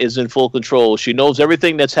 Virginia is in full control. She knows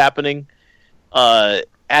everything that's happening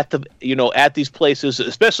at these places,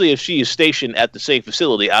 especially if she is stationed at the same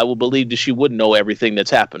facility. I will believe that she would know everything that's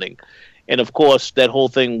happening. And of course, that whole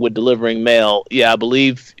thing with delivering mail, I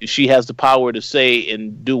believe she has the power to say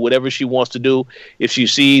and do whatever she wants to do. If she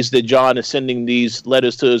sees that John is sending these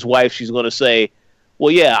letters to his wife, she's going to say,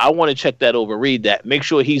 well, yeah, I want to check that over, read that, make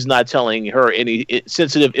sure he's not telling her any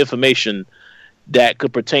sensitive information that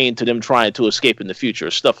could pertain to them trying to escape in the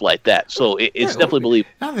future, stuff like that. So it's definitely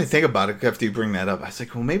believable. Now that I think about it, after you bring that up, I was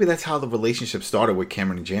like, well, maybe that's how the relationship started with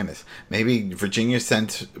Cameron and Janice. Maybe Virginia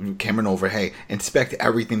sent Cameron over, hey, inspect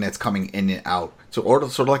everything that's coming in and out. So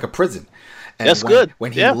sort of like a prison. And that's good.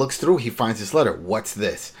 When he looks through, he finds this letter. What's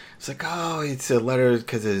this? It's like, oh, it's a letter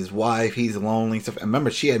because of his wife. He's lonely. Stuff. And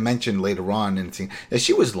remember, she had mentioned later on in the scene that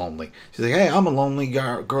she was lonely. She's like, hey, I'm a lonely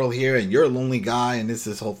girl here, and you're a lonely guy, and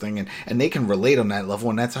this whole thing. And they can relate on that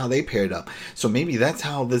level, and that's how they paired up. So maybe that's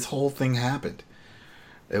how this whole thing happened.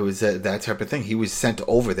 It was that type of thing. He was sent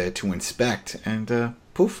over there to inspect, and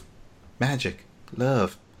poof, magic,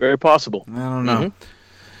 love. Very possible. I don't know. Mm-hmm.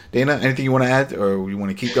 Dana, anything you want to add, or you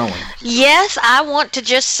want to keep going? Yes, I want to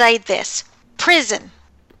just say this. Prison.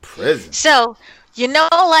 So,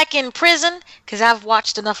 like in prison, because I've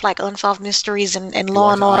watched enough like Unsolved Mysteries and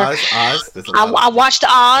Law and Order. Oz? I watched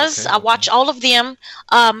Oz. Okay. I watched all of them.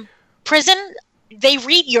 Prison, they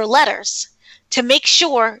read your letters to make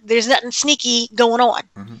sure there's nothing sneaky going on.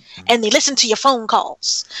 Mm-hmm. And they listen to your phone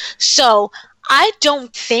calls. So I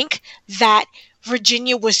don't think that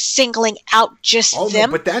Virginia was singling out just them.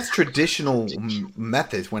 No, but that's traditional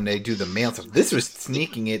methods when they do the mail stuff. This was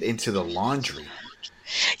sneaking it into the laundry.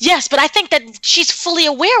 Yes, but I think that she's fully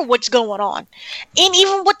aware of what's going on. And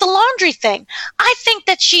even with the laundry thing, I think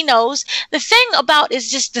that she knows. The thing about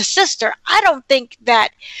is just the sister. I don't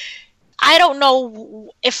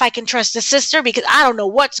know if I can trust the sister, because I don't know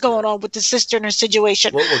what's going on with the sister in her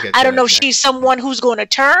situation. We'll I don't know if she's someone who's going to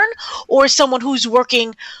turn or someone who's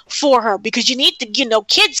working for her, because you need to,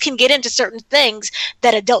 kids can get into certain things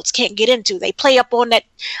that adults can't get into. They play up on that,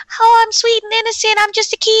 oh, I'm sweet and innocent, I'm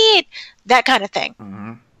just a kid, that kind of thing.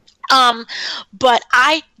 Mm-hmm. But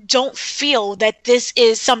I don't feel that this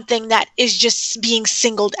is something that is just being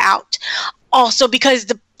singled out. Also, because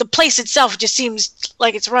the place itself just seems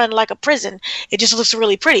like it's run like a prison. It just looks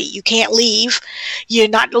really pretty. You can't leave. You're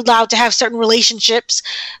not allowed to have certain relationships.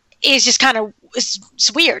 It's just kind of,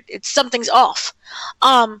 it's weird. Something's off.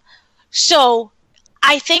 So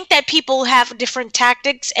I think that people have different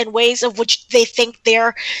tactics and ways of which they think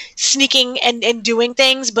they're sneaking and doing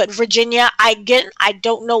things. But Virginia, I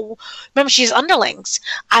don't know. Remember, she's underlings.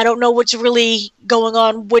 I don't know what's really going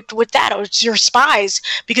on with that, or it's your spies.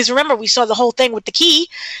 Because remember, we saw the whole thing with the key.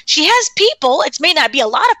 She has people. It may not be a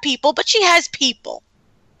lot of people, but she has people.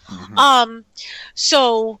 Mm-hmm.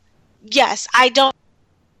 So yes, I don't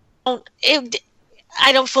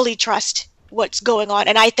I don't fully trust what's going on,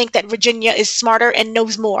 and I think that Virginia is smarter and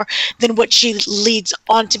knows more than what she leads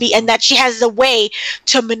on to be, and that she has a way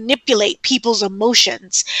to manipulate people's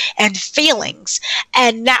emotions and feelings,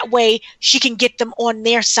 and that way she can get them on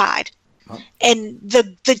their side. And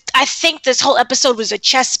I think this whole episode was a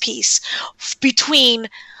chess piece between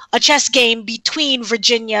a chess game between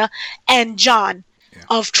Virginia and John,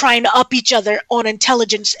 of trying to up each other on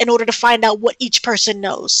intelligence in order to find out what each person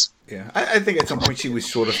knows. Yeah, I think at some point she was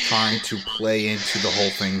sort of trying to play into the whole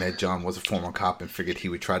thing that John was a former cop and figured he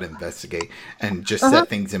would try to investigate and just set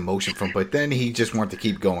things in motion from. But then he just wanted to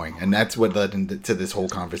keep going, and that's what led into this whole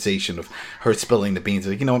conversation of her spilling the beans.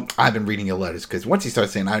 Like, I've been reading your letters, because once he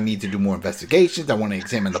starts saying, I need to do more investigations, I want to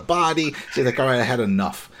examine the body, she's like, all right, I had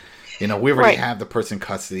enough. We already have the person in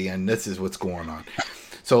custody, and this is what's going on.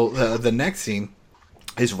 So the next scene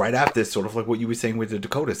is right after, sort of like what you were saying with the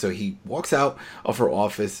Dakota. So he walks out of her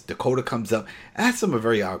office. Dakota comes up, asks him a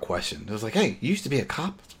very odd question. It was like, hey, you used to be a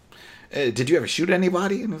cop? Did you ever shoot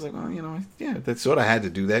anybody? And I was like, well, yeah, that's sort of had to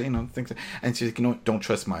do that, things. And she's like, don't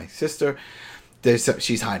trust my sister.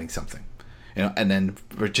 She's hiding something. And then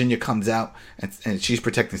Virginia comes out, and she's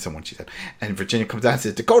protecting someone, she said. And Virginia comes out and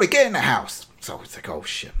says, Dakota, get in the house. So it's like, oh,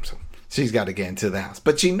 shit. So she's got to get into the house.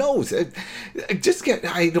 But she knows.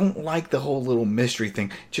 I don't like the whole little mystery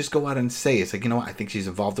thing. Just go out and say it. It's like, I think she's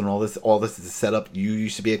involved in all this. All this is a setup. You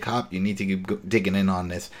used to be a cop. You need to keep digging in on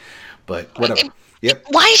this. But whatever. Yep.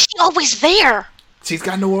 Why is she always there? She's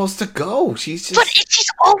got nowhere else to go. But she's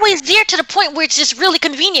always there to the point where it's just really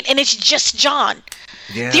convenient, and it's just John.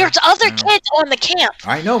 Yeah, there's other kids on the camp.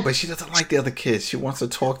 I know, but she doesn't like the other kids. She wants to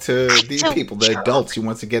talk to these people, the adults. She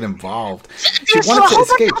wants to get involved. She wanted to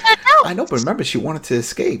escape. I know, but remember, she wanted to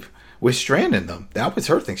escape with stranding them. That was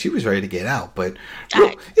her thing. She was ready to get out. But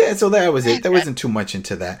so that was it. There wasn't too much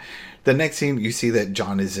into that. The next scene, you see that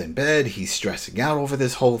John is in bed. He's stressing out over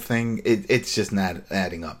this whole thing. It's just not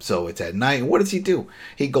adding up. So it's at night. What does he do?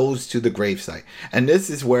 He goes to the gravesite. And this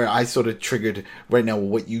is where I sort of triggered right now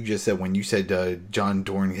what you just said when you said John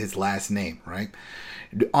during his last name, right?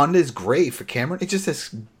 On this grave for Cameron, it just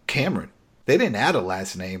says Cameron. They didn't add a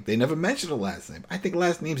last name. They never mentioned a last name. I think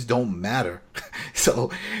last names don't matter. So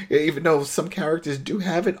even though some characters do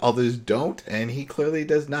have it, others don't. And he clearly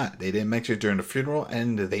does not. They didn't mention it during the funeral,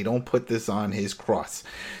 and they don't put this on his cross.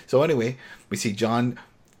 So anyway, we see John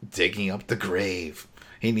digging up the grave.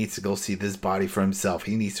 He needs to go see this body for himself.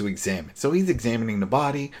 He needs to examine. So he's examining the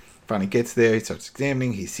body. Finally gets there. He starts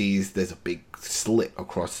examining. He sees there's a big slit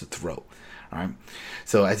across the throat. All right.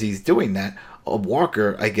 So as he's doing that, a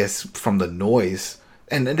walker, I guess, from the noise,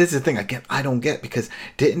 and this is the thing, again, I don't get, because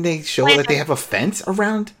didn't they show that they have a fence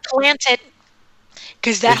around? Planted.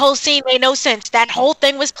 Because that whole scene made no sense. That whole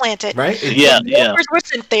thing was planted. Right? Yeah. Walkers were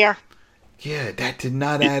sent there. Yeah, that did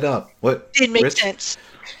not add up. What? Didn't make sense.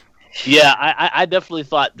 Yeah, I definitely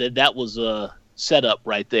thought that was a setup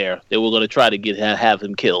right there. They were going to try to have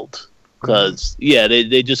him killed. Because,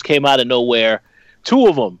 they just came out of nowhere. Two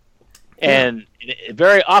of them. And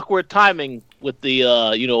very awkward timing with the,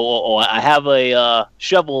 I have a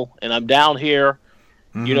shovel and I'm down here,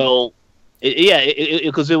 because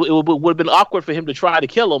it would have been awkward for him to try to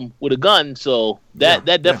kill him with a gun. So that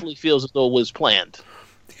definitely feels as though it was planned.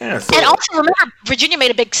 Yeah, and also remember, Virginia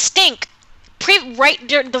made a big stink right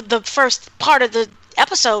during the first part of the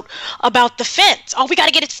episode about the fence. Oh, we got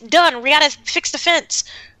to get it done. We got to fix the fence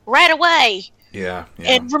right away. Yeah.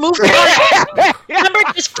 And remove the remember,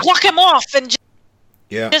 just pluck him off and just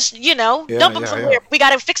dump him somewhere. We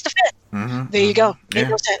got to fix the fence. There you go. Made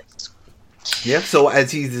no sense. Yep. So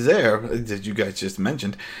as he's there, as you guys just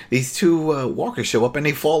mentioned, these two walkers show up and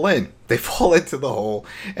they fall in. They fall into the hole,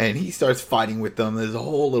 and he starts fighting with them. There's a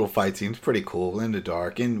whole little fight scene. It's pretty cool in the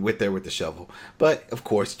dark and with the shovel. But of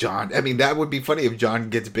course, John. I mean, that would be funny if John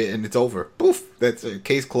gets bit and it's over. Poof. That's a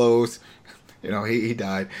case closed. He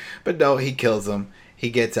died. But no, he kills him.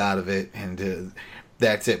 He gets out of it, and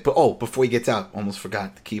that's it. But before he gets out, almost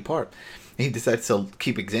forgot the key part. He decides to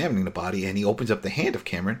keep examining the body, and he opens up the hand of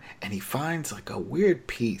Cameron, and he finds like a weird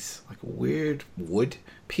piece, like a weird wood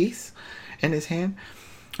piece in his hand.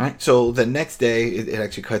 All right, so the next day, it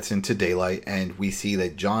actually cuts into daylight, and we see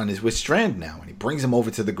that John is with Strand now, and he brings him over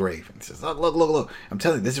to the grave, and says, look, I'm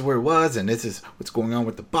telling you, this is where it was, and this is what's going on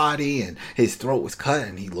with the body, and his throat was cut,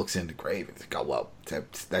 and he looks in the grave, and he's like, oh, well,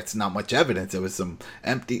 that's not much evidence. I was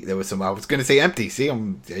going to say empty, see,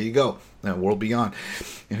 there you go, world beyond.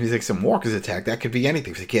 And he's like, some walkers attack, that could be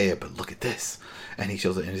anything. He's like, yeah, but look at this. And he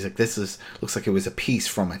shows it, and he's like, looks like it was a piece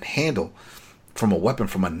from a handle, from a weapon,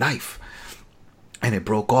 from a knife. and it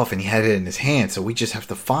broke off, and he had it in his hand, so we just have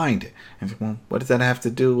to find it. And he's like, well, what does that have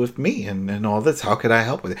to do with me and all this? How could I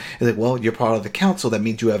help with it? He's like, well, you're part of the council. That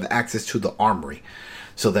means you have access to the armory.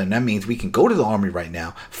 So then that means we can go to the armory right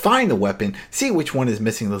now, find the weapon, see which one is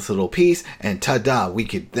missing this little piece, and ta-da, we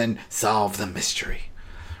could then solve the mystery.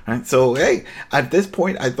 Right? So, hey, at this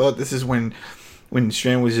point, I thought this is when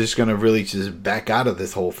Strand was just going to really just back out of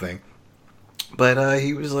this whole thing. But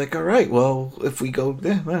he was like, all right, well, if we go,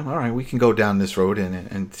 well, all right, we can go down this road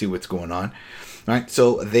and see what's going on. All right,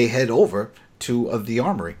 so they head over to the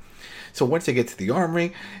armory. So once they get to the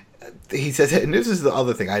armory, he says, and this is the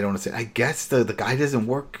other thing I don't understand. I guess the guy doesn't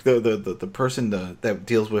work, the person that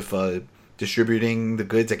deals with distributing the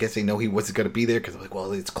goods. I guess they know he wasn't going to be there because like,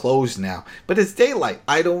 well, it's closed now, but it's daylight.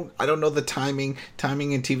 I don't know the timing.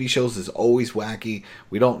 Timing in TV shows is always wacky.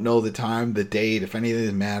 We don't know the time, the date, if any of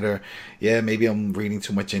this matter. Yeah, maybe I'm reading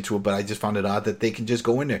too much into it, but I just found it odd that they can just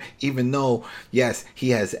go in there, even though yes, he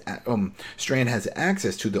has Strand has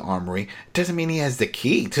access to the armory. Doesn't mean he has the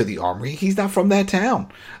key to the armory. He's not from that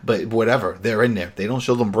town, but whatever. They're in there. They don't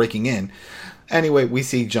show them breaking in. Anyway, we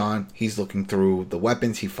see John. He's looking through the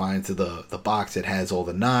weapons. He finds the box that has all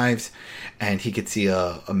the knives, and he could see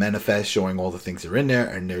a manifest showing all the things that are in there,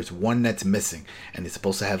 and there's one that's missing, and it's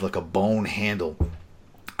supposed to have like a bone handle.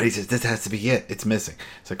 And he says, this has to be it. It's missing.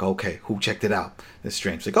 It's like, okay, who checked it out? It's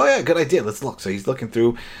strange. Like, oh yeah, good idea. Let's look. So he's looking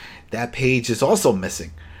through. That page is also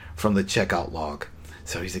missing from the checkout log.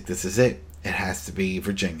 So he's like, this is it. It has to be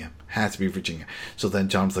Virginia. Has to be Virginia. So then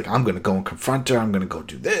John's like, I'm going to go and confront her. I'm going to go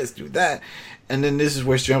do this, do that. And then this is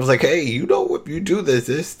where Strand was like, hey, you know, if you do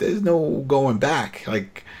this, there's no going back.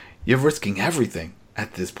 Like, you're risking everything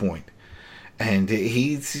at this point. And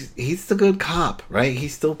he's the good cop, right?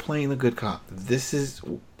 He's still playing the good cop. This is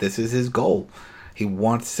his goal. He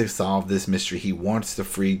wants to solve this mystery. He wants to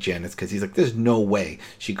free Janice because he's like, there's no way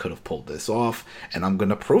she could have pulled this off, and I'm going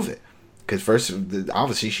to prove it. Because first,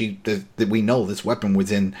 obviously, we know this weapon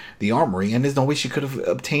was in the armory, and there's no way she could have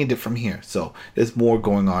obtained it from here. So there's more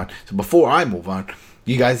going on. So before I move on,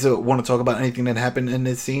 you guys want to talk about anything that happened in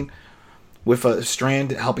this scene with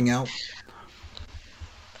Strand helping out?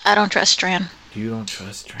 I don't trust Strand. You don't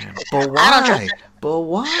trust Strand, but why? I don't trust him. But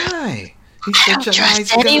why? He's such a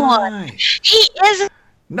nice anyone. Guy. He is.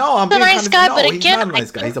 No, I'm a nice guy, no, but he's again, not a nice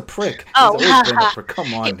guy. He's a prick. Oh, he's always been a prick.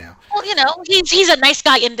 Come on now. Well, you know, he's a nice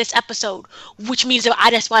guy in this episode, which means that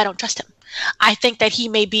that's why I don't trust him. I think that he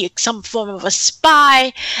may be some form of a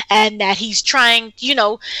spy, and that he's trying. You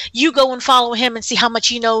know, you go and follow him and see how much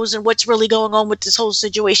he knows and what's really going on with this whole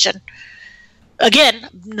situation. Again,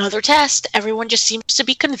 another test. Everyone just seems to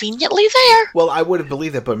be conveniently there. Well, I would have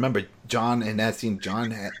believed that, but remember, John in that scene,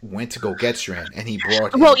 John went to go get Strand, and he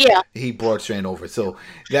brought. He brought Strand over. So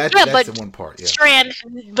that's the one part. Yeah. Strand,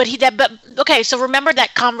 but okay. So remember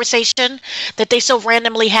that conversation that they so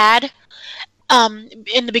randomly had,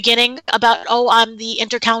 in the beginning about I'm the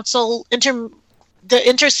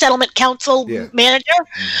inter-settlement council manager.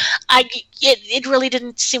 Mm-hmm. It really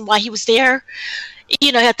didn't seem why he was there.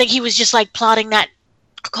 You know, I think he was just like plotting that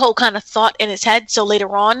whole kind of thought in his head. So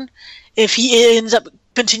later on, if he ends up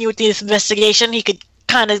continuing with this investigation, he could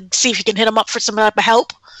kind of see if he can hit him up for some type of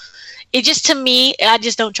help. It just, to me, I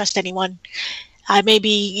just don't trust anyone. I may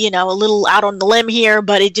be, you know, a little out on the limb here,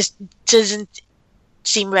 but it just doesn't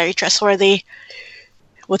seem very trustworthy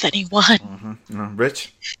with anyone. Mm-hmm.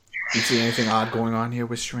 Rich, you see anything odd going on here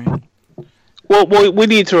with Strand? Well, we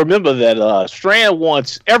need to remember that Strand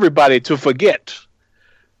wants everybody to forget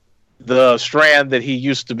the Strand that he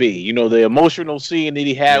used to be. You know, the emotional scene that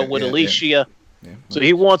he had with Alicia. Yeah. So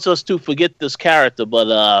he wants us to forget this character,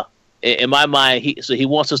 but in my mind, he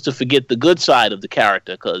wants us to forget the good side of the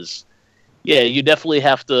character, because you definitely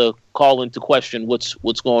have to call into question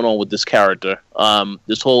what's going on with this character,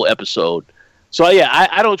 this whole episode. So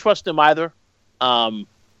I don't trust him either. The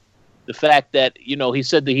fact that, you know, he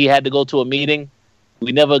said that he had to go to a meeting.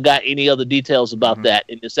 We never got any other details about that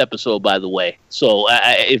in this episode, by the way. So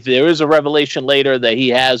if there is a revelation later that he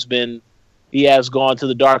has gone to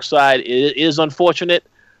the dark side, it is unfortunate,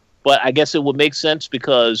 but I guess it would make sense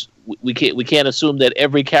because we can't assume that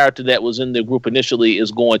every character that was in the group initially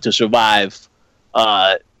is going to survive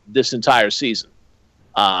this entire season.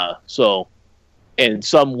 So, and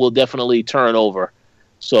some will definitely turn over.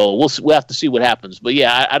 So we'll have to see what happens. But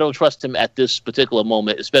I don't trust him at this particular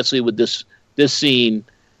moment, especially with this scene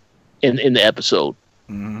in the episode.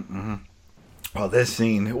 Mm-hmm. Well, this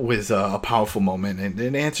scene was a powerful moment, and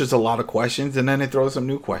it answers a lot of questions, and then it throws some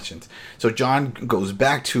new questions. So John goes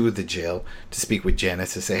back to the jail to speak with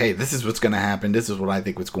Janice to say, hey, this is what's going to happen. This is what I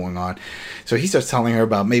think what's going on. So he starts telling her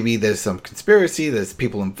about maybe there's some conspiracy, there's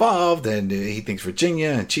people involved, and he thinks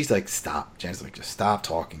Virginia, and she's like, stop. Janice's like, just stop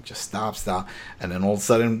talking. Just stop. And then all of a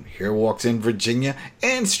sudden, here walks in Virginia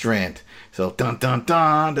and Strand. So, dun, dun,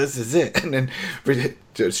 dun, this is it. And then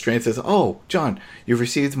Strand says, oh, John, you've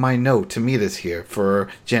received my note to meet us here for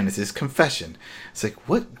Janice's confession. It's like,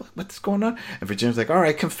 what's going on? And Virginia's like, all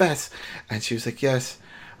right, confess. And she was like, yes,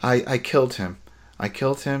 I killed him.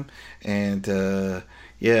 And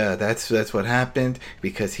yeah, that's what happened,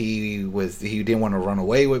 because he didn't want to run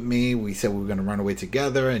away with me. We said we were going to run away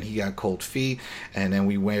together, and he got cold feet, and then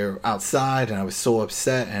we were outside, and I was so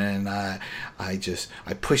upset, and I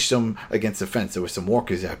pushed him against the fence. There were some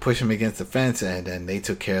walkers there. I pushed him against the fence, and then they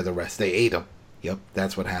took care of the rest. They ate him. Yep,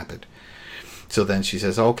 that's what happened. So then she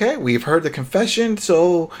says, okay, we've heard the confession,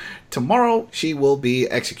 so tomorrow she will be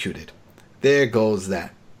executed. There goes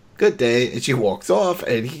that. Good day. And she walks off,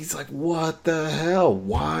 and he's like, what the hell?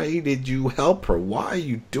 Why did you help her? Why are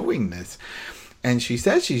you doing this? And she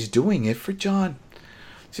says she's doing it for John.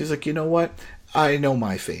 She's like, you know what? I know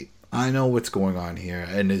my fate. I know what's going on here,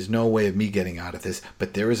 and there's no way of me getting out of this,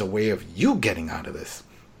 but there is a way of you getting out of this.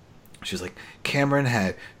 She's like, Cameron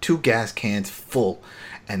had 2 gas cans full,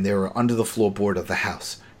 and they were under the floorboard of the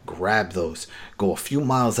house. Grab those. Go a few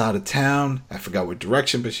miles out of town. I forgot what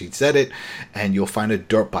direction, but she said it. And you'll find a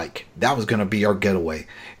dirt bike. That was going to be our getaway.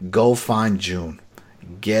 Go find June.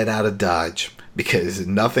 Get out of Dodge, because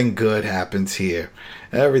nothing good happens here.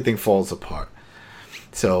 Everything falls apart.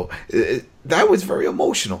 So that was very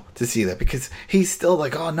emotional to see that, because he's still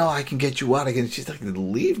like, oh no, I can get you out again. She's like,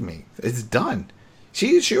 leave me. It's done.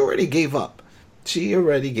 She already gave up. She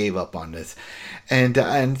already gave up on this.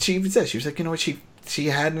 And she even said, she was like, you know what, she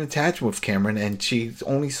had an attachment with Cameron, and she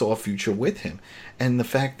only saw a future with him. And the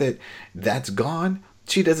fact that that's gone,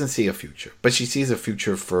 she doesn't see a future. But she sees a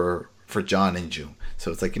future for John and June.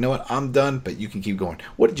 So it's like, you know what, I'm done, but you can keep going.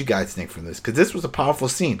 What did you guys think from this? Because this was a powerful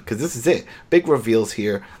scene, because this is it. Big reveals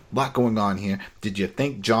here, a lot going on here. Did you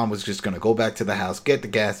think John was just going to go back to the house, get the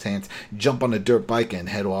gas tanks, jump on a dirt bike, and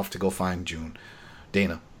head off to go find June?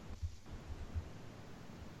 Dana?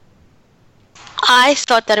 I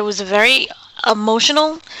thought that it was very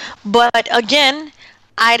emotional, but again,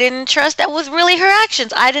 I didn't trust that was really her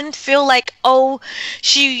actions. I didn't feel like, oh,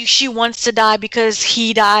 she wants to die because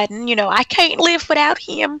he died, and I can't live without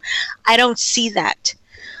him. I don't see that.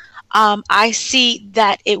 I see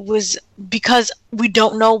that it was because we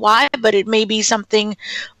don't know why, but it may be something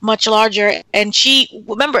much larger. And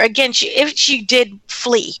remember, again, if she did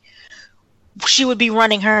flee, she would be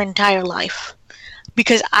running her entire life.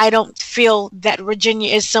 Because I don't feel that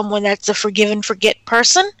Virginia is someone that's a forgive and forget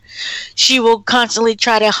person. She will constantly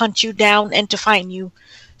try to hunt you down and to find you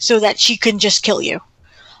so that she can just kill you.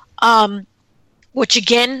 Which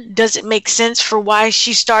again doesn't make sense for why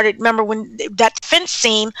she started. Remember when that fence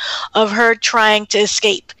scene of her trying to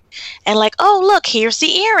escape and like, oh, look, here's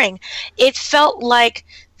the earring. It felt like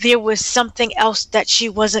there was something else that she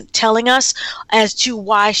wasn't telling us as to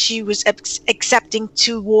why she was accepting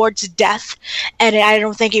towards death. And I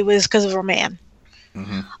don't think it was because of her man.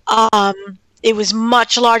 Mm-hmm. It was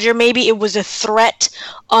much larger. Maybe it was a threat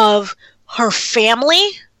of her family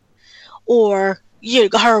or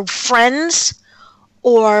her friends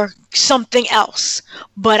or something else.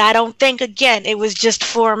 But I don't think, again, it was just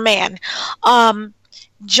for a man.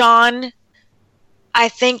 John, I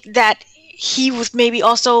think that he was maybe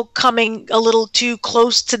also coming a little too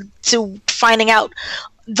close to finding out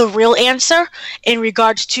the real answer in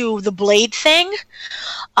regards to the blade thing.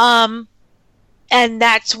 And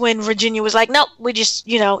that's when Virginia was like, nope, we just,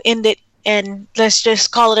 end it and let's just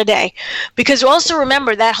call it a day. Because also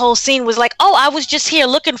remember that whole scene was like, oh, I was just here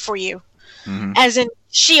looking for you. Mm-hmm. As in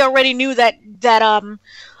she already knew that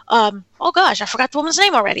oh gosh, I forgot the woman's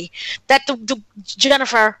name already. That the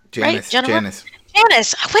Jennifer, right? Janice. Where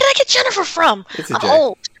did I get Jennifer from? I'm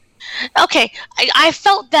old. Okay, I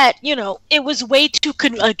felt that, it was way too,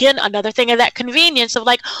 again, another thing of that convenience of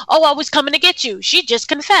like, oh, I was coming to get you. She just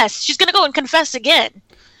confessed. She's going to go and confess again.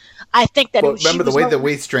 I think that. Well, remember the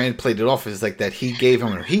way Strand played it off is like that he gave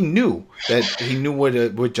him. He knew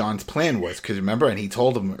what John's plan was, because remember, and he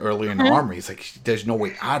told him earlier in the armory. He's like, "There's no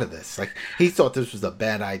way out of this." Like he thought this was a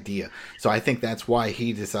bad idea. So I think that's why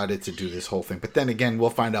he decided to do this whole thing. But then again, we'll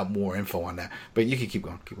find out more info on that. But you can keep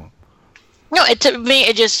going. Keep going. No, to me,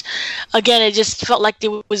 it just felt like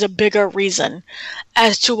there was a bigger reason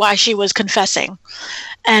as to why she was confessing,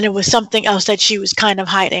 and it was something else that she was kind of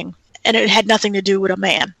hiding, and it had nothing to do with a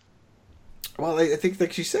man. Well, I think,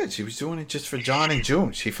 like she said, she was doing it just for John and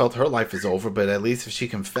June. She felt her life is over, but at least if she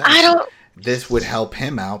confessed, I don't. this would help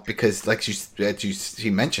him out because, like she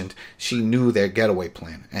mentioned, she knew their getaway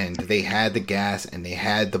plan, and they had the gas and they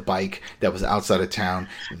had the bike that was outside of town.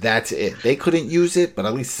 That's it. They couldn't use it, but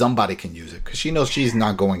at least somebody can use it because she knows she's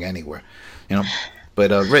not going anywhere, you know.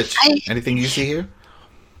 But Rich, anything you see here?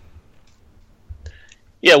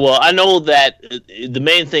 Yeah, well, I know that the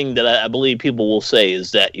main thing that I believe people will say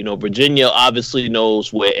is that, you know, Virginia obviously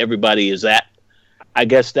knows where everybody is at. I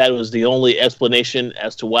guess that was the only explanation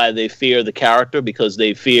as to why they fear the character, because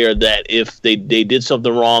they fear that if they did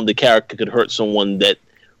something wrong, the character could hurt someone that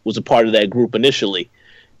was a part of that group initially.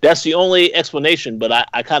 That's the only explanation, but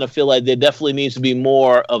I kind of feel like there definitely needs to be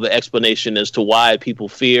more of an explanation as to why people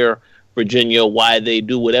fear Virginia, why they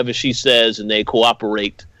do whatever she says and they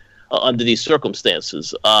cooperate under these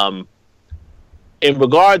circumstances. In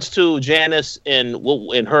regards to Janice and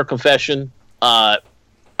in her confession,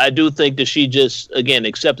 I do think that she just, again,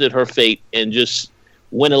 accepted her fate and just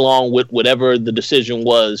went along with whatever the decision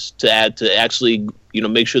was to actually, you know,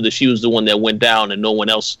 make sure that she was the one that went down and no one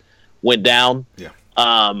else went down. Yeah.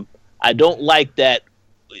 I don't like that,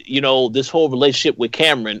 you know, this whole relationship with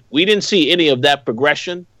Cameron. We didn't see any of that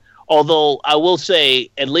progression, although I will say,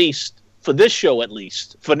 at least for this show, at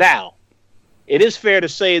least for now, it is fair to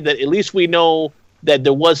say that at least we know that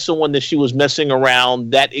there was someone that she was messing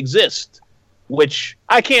around that exists, which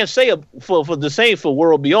I can't say for the same for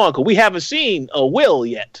World Beyond, because we haven't seen a Will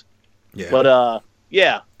yet. Yeah. But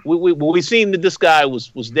yeah, we seen that this guy was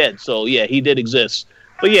dead, so yeah, he did exist.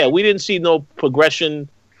 But yeah, we didn't see no progression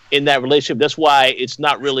in that relationship. That's why it's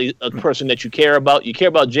not really a person that you care about. You care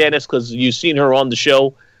about Janice because you've seen her on the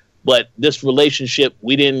show. But this relationship,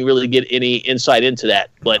 we didn't really get any insight into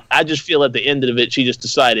that. But I just feel at the end of it, she just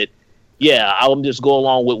decided, yeah, I'll just go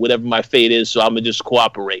along with whatever my fate is, so I'm going to just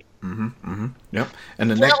cooperate. Yep.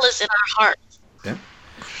 And the Will next... is in our hearts. Yeah.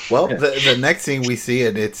 Well, the next scene we see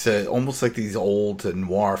it's almost like these old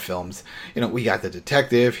noir films. You know, we got the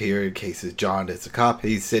detective here in case it's John is a cop.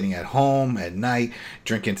 He's sitting at home at night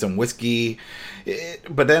drinking some whiskey.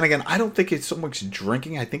 But then again, I don't think it's so much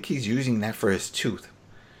drinking. I think he's using that for his tooth.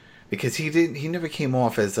 Because he never came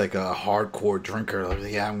off as like a hardcore drinker. Like,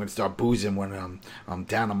 yeah, I'm going to start boozing when I'm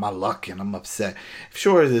down on my luck and I'm upset.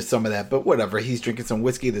 Sure, there's some of that, but whatever. He's drinking some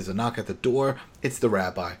whiskey. There's a knock at the door. It's the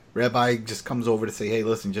rabbi. Rabbi just comes over to say, hey,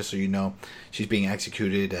 listen, just so you know, she's being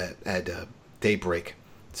executed at daybreak.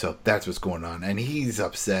 So that's what's going on. And he's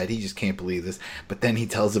upset. He just can't believe this. But then he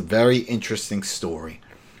tells a very interesting story.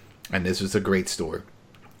 And this was a great story.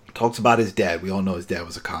 Talks about his dad. We all know his dad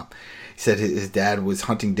was a cop. He said his dad was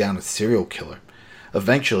hunting down a serial killer.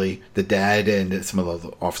 Eventually, the dad and some of the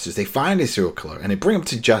other officers, they find a serial killer and they bring him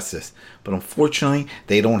to justice. But unfortunately,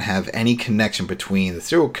 they don't have any connection between the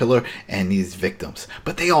serial killer and these victims.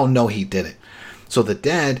 But they all know he did it. So the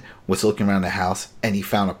dad was looking around the house and he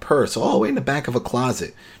found a purse all the way in the back of a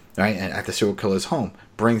closet, right? And at the serial killer's home.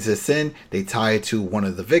 Brings this in. They tie it to one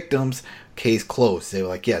of the victims. Case closed. They were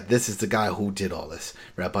like, yeah, this is the guy who did all this.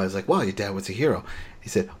 Rabbi was like, wow, your dad was a hero. He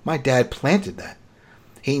said, my dad planted that.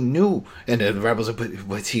 He knew. And the rabbi was like, but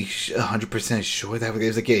was he 100% sure that? He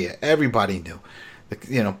was like, yeah, everybody knew.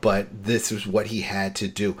 You know, but this is what he had to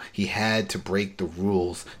do. He had to break the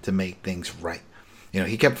rules to make things right. You know,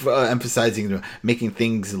 he kept emphasizing making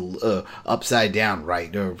things upside down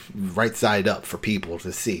right, or right side up for people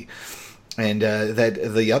to see. And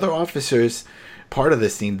that the other officers, part of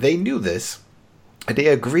this scene, they knew this. They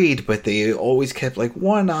agreed, but they always kept like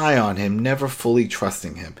one eye on him, never fully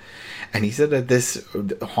trusting him. And he said that this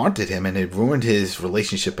haunted him and it ruined his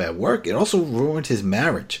relationship at work. It also ruined his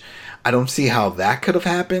marriage. I don't see how that could have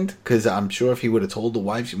happened, because I'm sure if he would have told the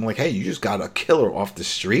wife, she'd be like, hey, you just got a killer off the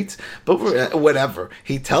streets. But whatever.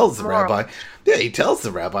 He tells the rabbi. Yeah, he tells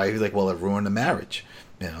the rabbi. He's like, well, it ruined the marriage.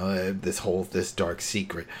 You know, this dark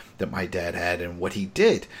secret that my dad had and what he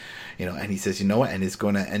did. You know, and he says, you know what? And it's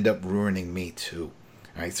going to end up ruining me too.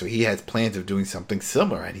 All right. So he has plans of doing something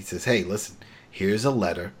similar. And he says, hey, listen, here's a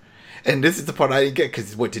letter. And this is the part I didn't get,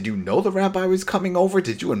 because what, did you know the rabbi was coming over?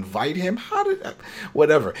 Did you invite him? How did that?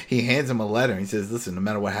 Whatever. He hands him a letter and he says, listen, no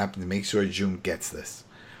matter what happens, make sure June gets this.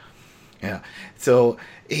 Yeah. So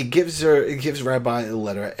he gives Rabbi a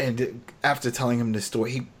letter, and after telling him this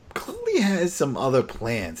story, he clearly has some other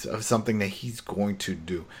plans of something that he's going to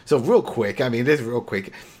do. So real quick, I mean, this is real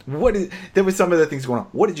quick. There were some other things going on.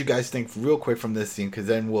 What did you guys think real quick from this scene? Because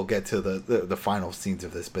then we'll get to the final scenes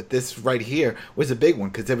of this. But this right here was a big one,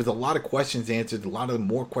 because there was a lot of questions answered, a lot of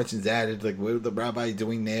more questions added, like what was the rabbi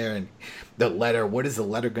doing there, and the letter, what is the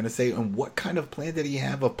letter going to say, and what kind of plan did he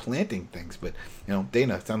have of planting things? But, you know,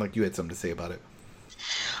 Dana, it sounded like you had something to say about it.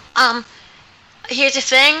 Here's the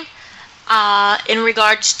thing. In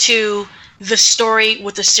regards to the story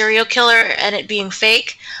with the serial killer and it being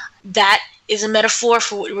fake, that is a metaphor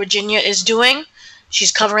for what Virginia is doing.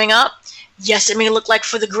 She's covering up. Yes, it may look like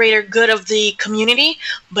for the greater good of the community,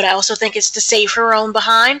 but I also think it's to save her own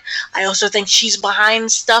behind. I also think she's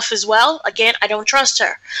behind stuff as well. Again, I don't trust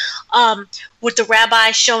her. With the rabbi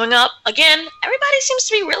showing up, again, everybody seems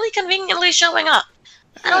to be really conveniently showing up.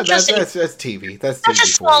 I don't trust it. That's TV. That's That's TV a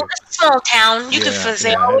small town. You could Yeah,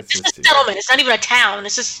 say, yeah, oh, it's it's just a just- settlement. It's not even a town.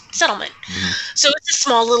 It's just a settlement. So it's a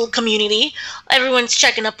small little community. Everyone's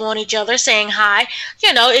checking up on each other, saying hi.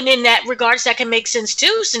 You know, and in that regards, that can make sense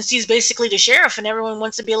too, since he's basically the sheriff, and everyone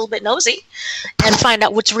wants to be a little bit nosy and find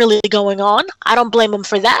out what's really going on. I don't blame him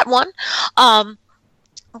for that one.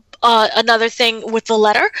 Another thing with the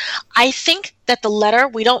letter, I think that the letter,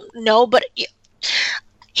 we don't know, but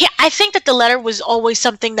I think that the letter was always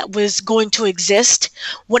something that was going to exist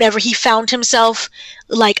whenever he found himself,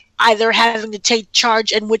 like, either having to take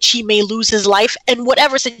charge in which he may lose his life in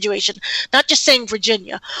whatever situation. Not just saying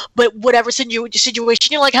Virginia, but whatever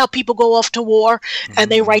situation. You know, like how people go off to war and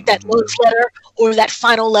they write that love letter or that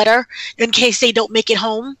final letter in case they don't make it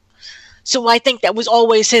home. So I think that was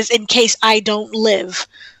always his "in case I don't live"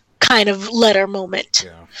 kind of letter moment.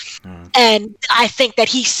 Yeah. And I think that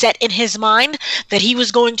he set in his mind that he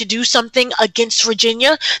was going to do something against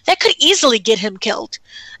Virginia that could easily get him killed.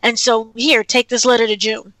 And so, here, take this letter to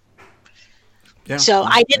June. Yeah. So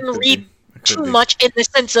I didn't read too much in the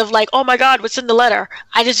sense of like, oh my God, what's in the letter?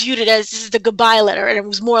 I just viewed it as this is the goodbye letter. And it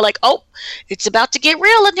was more like, oh, it's about to get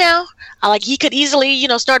real now. He could easily,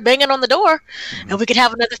 start banging on the door. And we could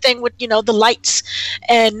have another thing with, the lights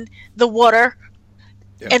and the water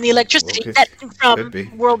and the electricity Well, that could from be.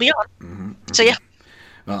 World Beyond. So yeah.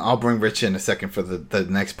 I'll bring Rich in a second for the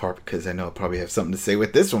next part because I know I'll probably have something to say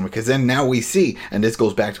with this one because then now we see, and this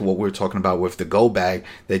goes back to what we were talking about with the go bag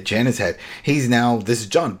that Janice had. This is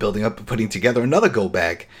John building up and putting together another go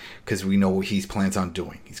bag because we know what he plans on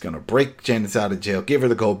doing. He's going to break Janice out of jail, give her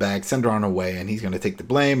the go bag, send her on her way, and he's going to take the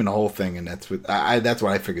blame and the whole thing, and that's what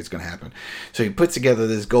I figure is going to happen. So he puts together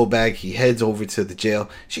this go bag, he heads over to the jail.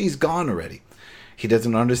 She's gone already. He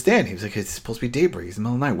doesn't understand. He was like, it's supposed to be daybreak. It's the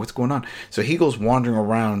middle of the night. What's going on? So he goes wandering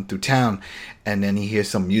around through town, and then he hears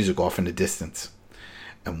some music off in the distance.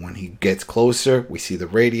 And when he gets closer, we see the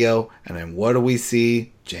radio, and then what do we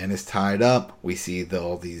see? Janice tied up. We see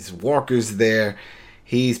all these walkers there.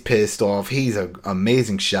 He's pissed off. He's an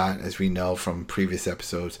amazing shot, as we know from previous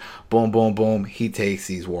episodes. Boom, boom, boom. He takes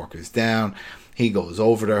these walkers down. He goes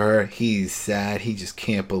over to her. He's sad. He just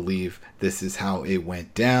can't believe this is how it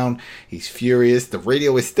went down. He's furious. The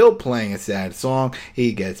radio is still playing a sad song.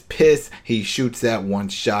 He gets pissed. He shoots that one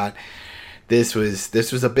shot. This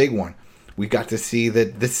was a big one. We got to see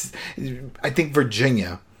that this. I think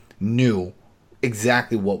Virginia knew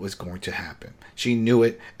exactly what was going to happen. She knew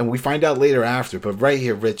it, and we find out later after. But right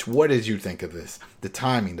here, Rich, what did you think of this? The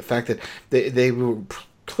timing, the fact that they were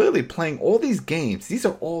clearly playing all these games. These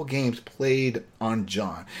are all games played on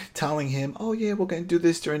John, telling him, oh yeah, we're going to do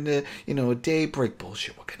this during the, daybreak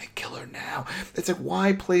bullshit. We're going to kill her now. It's like,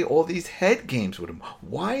 why play all these head games with him?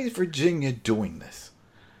 Why is Virginia doing this?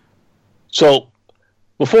 So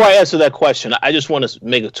before I answer that question, I just want to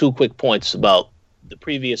make 2 quick points about the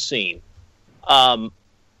previous scene. When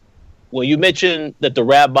you mentioned that the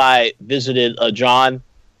rabbi visited John,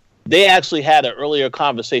 they actually had an earlier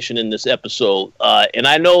conversation in this episode. And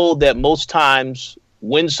I know that most times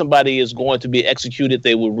when somebody is going to be executed,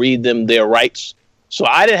 they will read them their rights. So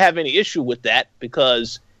I didn't have any issue with that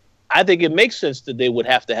because I think it makes sense that they would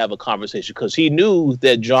have to have a conversation because he knew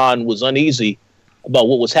that John was uneasy about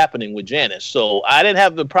what was happening with Janice. So I didn't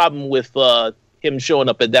have the problem with him showing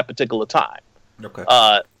up at that particular time. Okay.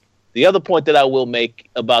 The other point that I will make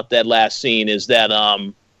about that last scene is that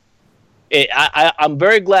I'm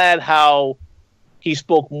very glad how he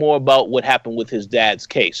spoke more about what happened with his dad's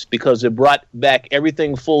case because it brought back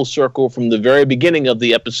everything full circle from the very beginning of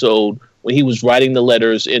the episode when he was writing the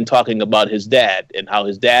letters and talking about his dad and how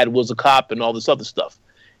his dad was a cop and all this other stuff.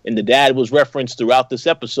 And the dad was referenced throughout this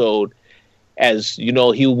episode as,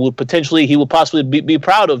 he would possibly be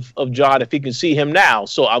proud of John if he can see him now.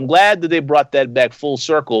 So I'm glad that they brought that back full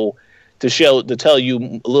circle to tell you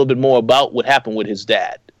a little bit more about what happened with his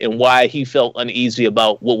dad and why he felt uneasy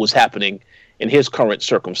about what was happening in his current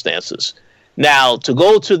circumstances. Now, to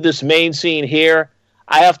go to this main scene here,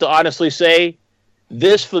 I have to honestly say,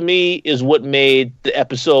 this for me is what made the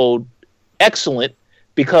episode excellent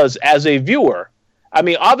because as a viewer, I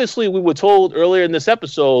mean, obviously we were told earlier in this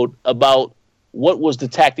episode about what was the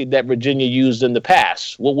tactic that Virginia used in the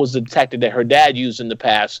past? What was the tactic that her dad used in the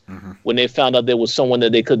past when they found out there was someone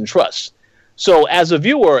that they couldn't trust? So as a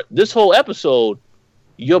viewer, this whole episode,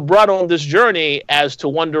 you're brought on this journey as to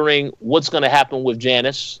wondering what's going to happen with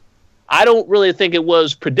Janice. I don't really think it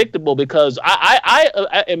was predictable because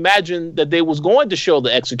I imagined that they was going to show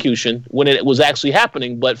the execution when it was actually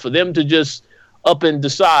happening, but for them to just up and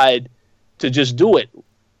decide to just do it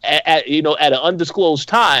at an undisclosed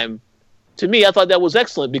time, to me, I thought that was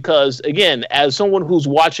excellent because, again, as someone who's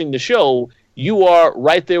watching the show, you are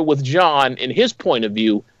right there with John in his point of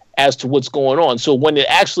view as to what's going on. So when it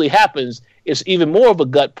actually happens, it's even more of a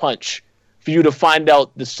gut punch for you to find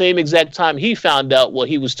out the same exact time he found out, well,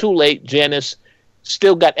 he was too late. Janice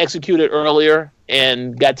still got executed earlier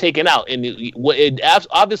and got taken out. And it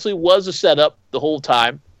obviously was a setup the whole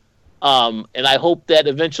time. And I hope that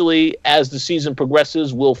eventually, as the season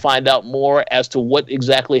progresses, we'll find out more as to what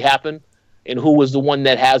exactly happened and who was the one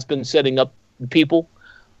that has been setting up the people.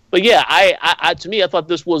 But yeah, I to me, I thought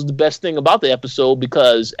this was the best thing about the episode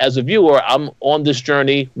because as a viewer, I'm on this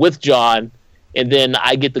journey with John, and then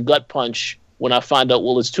I get the gut punch when I find out,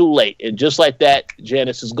 well, it's too late. And just like that,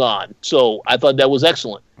 Janice is gone. So I thought that was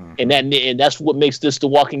excellent. Mm-hmm. And that's what makes this The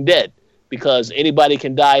Walking Dead, because anybody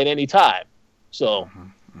can die at any time. So,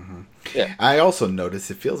 yeah. I also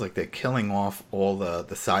noticed it feels like they're killing off all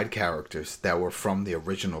the side characters that were from the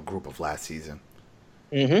original group of last season.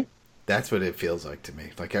 Mm-hmm. That's what it feels like to me.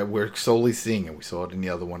 Like we're slowly seeing it. We saw it in the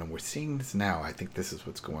other one, and we're seeing this now. I think this is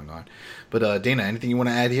what's going on. But Dana, anything you want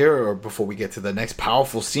to add here, or before we get to the next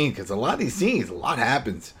powerful scene? Because a lot of these scenes, a lot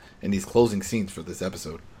happens in these closing scenes for this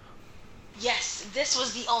episode. Yes, this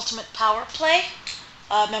was the ultimate power play.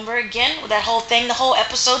 Remember, again, that whole thing, the whole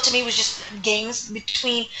episode to me was just games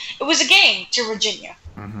between... It was a game to Virginia.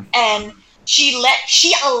 Mm-hmm. And she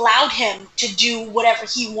allowed him to do whatever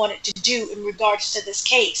he wanted to do in regards to this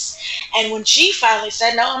case. And when she finally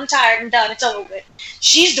said, no, I'm tired and done, it's over with,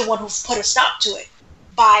 she's the one who put a stop to it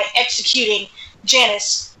by executing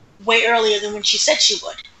Janice way earlier than when she said she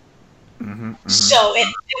would. Mm-hmm, mm-hmm. So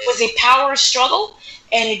it was a power struggle,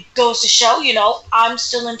 and it goes to show, I'm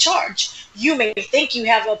still in charge. You may think you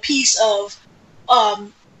have a piece of,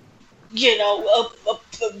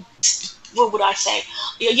 what would I say?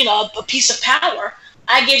 A piece of power.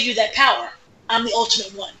 I gave you that power. I'm the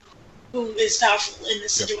ultimate one who is powerful in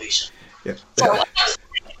this situation. Yeah. So, and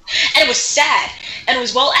it was sad, and it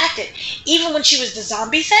was well acted. Even when she was the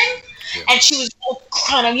zombie thing, and she was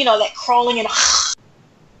kind of, that crawling and.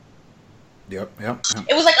 Yep.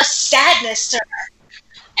 It was like a sadness to her.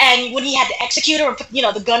 And when he had to execute her and put,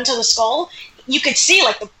 the gun to the skull, you could see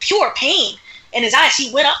like the pure pain in his eyes.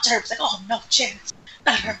 He went up to her and was like, "Oh no, Janice,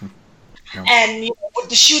 not her." No. And with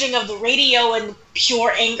the shooting of the radio and the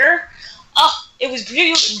pure anger, it was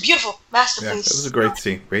beautiful masterpiece. Yeah, it was a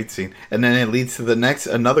great scene, and then it leads to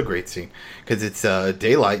another great scene because it's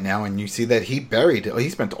daylight now, and you see that he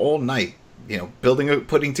spent all night,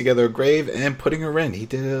 putting together a grave and putting her in. He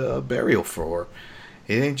did a burial for her.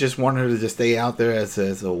 He didn't just want her to just stay out there as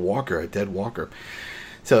a walker, a dead walker.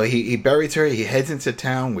 So he buries her. He heads into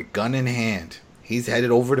town with gun in hand. He's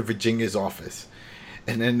headed over to Virginia's office.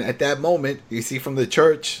 And then at that moment, you see from the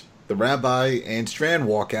church, the rabbi and Strand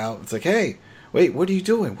walk out. It's like, hey, wait, what are you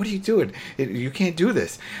doing? What are you doing? You can't do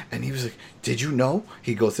this. And he was like, did you know?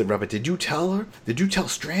 He goes to the rabbi, did you tell her? Did you tell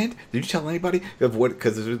Strand? Did you tell anybody?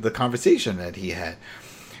 Because of the conversation that he had.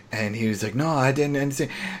 And he was like, no, I didn't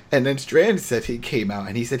understand. And then Strand said he came out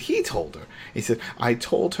and he said he told her. He said, I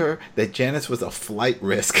told her that Janice was a flight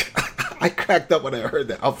risk. I cracked up when I heard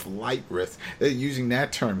that. A flight risk. They're using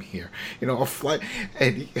that term here. A flight.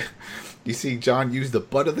 And you see John use the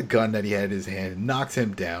butt of the gun that he had in his hand and knocks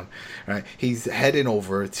him down. Right? He's heading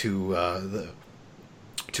over to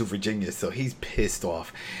Virginia, so he's pissed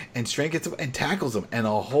off, and Strand gets him and tackles him, and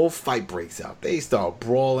a whole fight breaks out. They start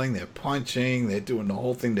brawling, they're punching, they're doing the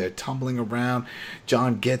whole thing, they're tumbling around.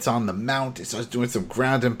 John gets on the mount and starts doing some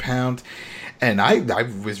ground and pound, and I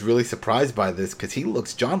was really surprised by this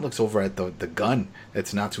because John looks over at the gun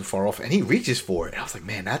that's not too far off, and he reaches for it. And I was like,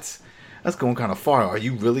 man, that's going kind of far. Are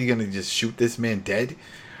you really gonna just shoot this man dead?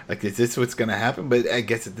 Like, is this what's gonna happen? But I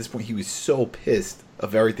guess at this point he was so pissed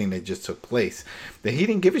of everything that just took place that he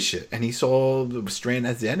didn't give a shit, and he saw the Strand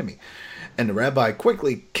as the enemy. And the rabbi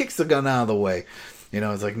quickly kicks the gun out of the way.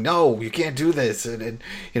 It's like, no, you can't do this. And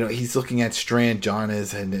he's looking at Strand, John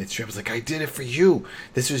is, and Strand was like, I did it for you.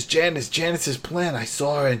 This was Janice's plan. I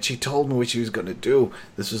saw her, and she told me what she was going to do.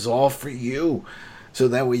 This was all for you, so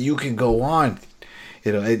that way you can go on.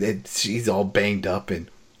 She's all banged up, and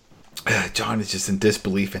John is just in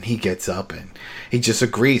disbelief, and he gets up and he just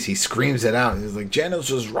agrees. He screams it out. He's like, Janice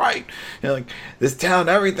was right. Like, this town,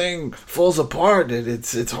 everything falls apart.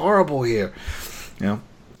 It's horrible here.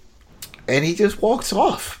 And he just walks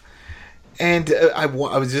off. And I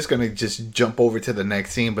was just going to just jump over to the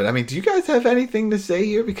next scene. But, I mean, do you guys have anything to say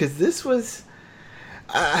here? Because this was...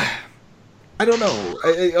 I don't know.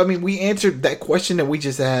 I mean, we answered that question that we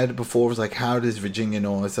just had before. It was like, how does Virginia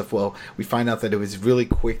know all this stuff? Well, we find out that it was really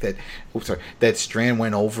quick that Strand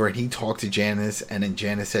went over and he talked to Janice, and then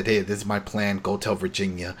Janice said, hey, this is my plan. Go tell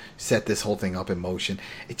Virginia. Set this whole thing up in motion.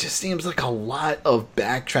 It just seems like a lot of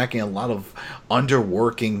backtracking, a lot of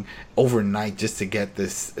underworking overnight just to get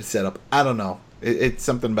this set up. I don't know. It's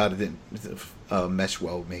something about it didn't mesh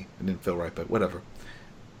well with me. It didn't feel right, but whatever.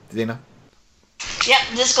 Dina? Yep,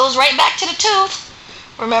 this goes right back to the tooth.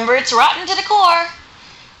 Remember, it's rotten to the core.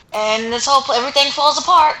 And this whole everything falls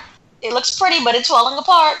apart. It looks pretty, but it's falling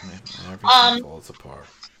apart. Yeah, everything falls apart.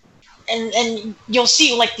 And you'll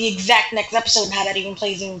see like the exact next episode and how that even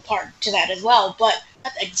plays in part to that as well. But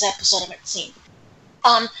not the exact episode I've seen.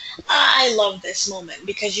 I love this moment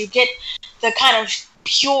because you get the kind of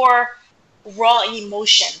pure, raw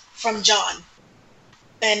emotion from John.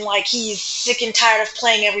 And like he's sick and tired of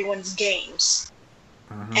playing everyone's games.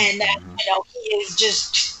 And that, he is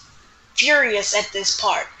just furious at this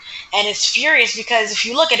part. And it's furious because if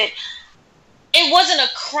you look at it, it wasn't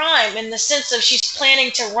a crime in the sense of she's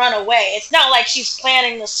planning to run away. It's not like she's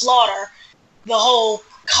planning to slaughter the whole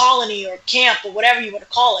colony or camp or whatever you want to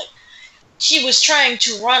call it. She was trying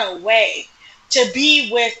to run away to be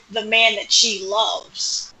with the man that she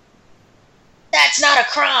loves. That's not a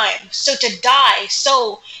crime. So to die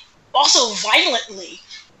so also violently,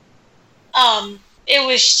 it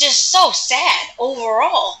was just so sad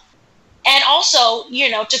overall. And also,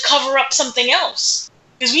 to cover up something else.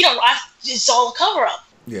 Because it's all a cover up.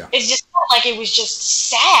 Yeah. It's just like it was just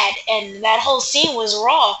sad, and that whole scene was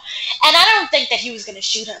raw. And I don't think that he was going to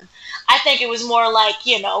shoot him. I think it was more like,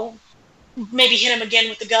 maybe hit him again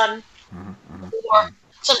with the gun. Or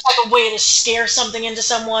some type of way to scare something into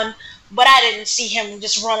someone. But I didn't see him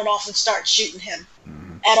just running off and start shooting him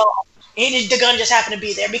at all. The gun just happened to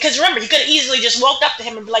be there. Because remember, he could have easily just walked up to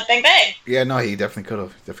him and be like, bang, bang. Yeah, no, he definitely could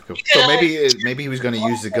have. So maybe he was going to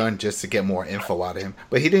use the gun just to get more info out of him.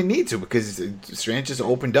 But he didn't need to because Strand just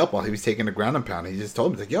opened up while he was taking the ground and pound. He just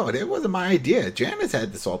told him, like, yo, it wasn't my idea. Janice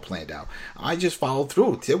had this all planned out. I just followed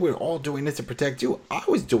through. We're all doing this to protect you. I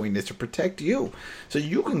was doing this to protect you. So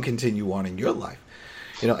you can continue on in your life.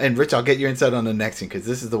 And Rich, I'll get your insight on the next scene because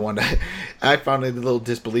this is the one that I found a little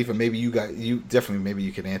disbelief, and maybe you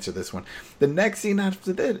can answer this one. The next scene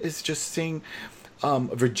after that is just seeing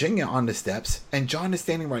Virginia on the steps, and John is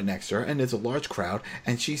standing right next to her, and there's a large crowd,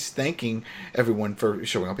 and she's thanking everyone for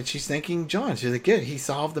showing up, and she's thanking John. She's like, yeah, he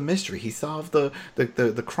solved the mystery. He solved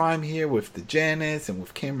the crime here with the Janice and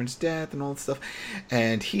with Cameron's death and all that stuff,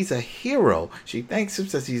 and he's a hero. She thanks him,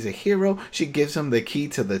 says he's a hero. She gives him the key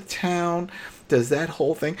to the town, does that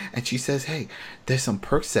whole thing, and she says, hey, there's some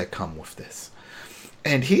perks that come with this.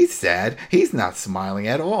 And he's sad. He's not smiling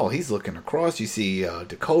at all. He's looking across. You see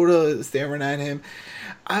Dakota staring at him.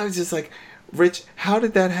 I was just like, Rich, how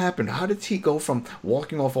did that happen? How did he go from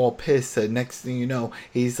walking off all pissed to next thing you know,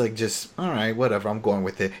 he's like just, all right, whatever, I'm going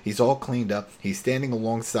with it. He's all cleaned up. He's standing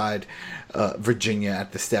alongside Virginia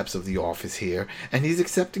at the steps of the office here, and he's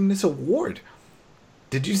accepting this award.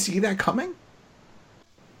 Did you see that coming?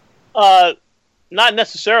 Not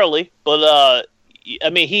necessarily, but I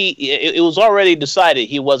mean, it was already decided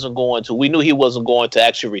he wasn't going to. We knew he wasn't going to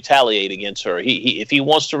actually retaliate against her. If he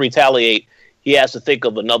wants to retaliate, he has to think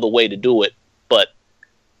of another way to do it. But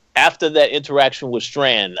after that interaction with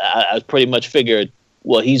Strand, I pretty much figured,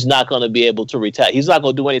 well, he's not going to be able to retaliate. He's not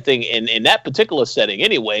going to do anything in that particular setting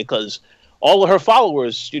anyway, because all of her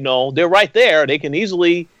followers, they're right there. They can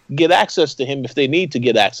easily get access to him if they need to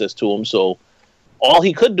get access to him. So all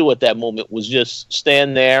he could do at that moment was just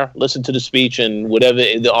stand there, listen to the speech, and whatever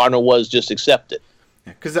the honor was, just accept it.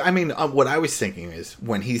 Because, I mean, what I was thinking is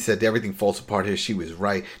when he said everything falls apart here, she was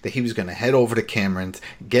right, that he was going to head over to Cameron's,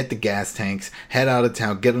 get the gas tanks, head out of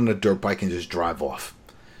town, get on a dirt bike, and just drive off.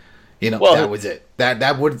 That was it.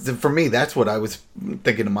 That would, for me, that's what I was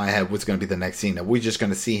thinking in my head was going to be the next scene. That we're just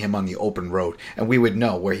going to see him on the open road, and we would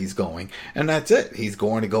know where he's going. And that's it. He's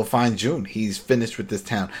going to go find June. He's finished with this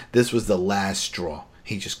town. This was the last straw.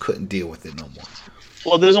 He just couldn't deal with it no more.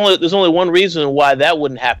 Well, there's only one reason why that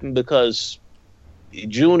wouldn't happen, because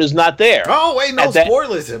June is not there. Oh, wait, no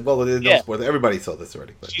spoilers. Well, no spoilers. Everybody saw this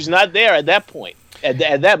already. But. She's not there at that point. At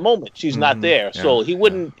that moment, she's not there. Yeah, so he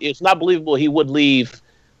wouldn't. Yeah. It's not believable he would leave.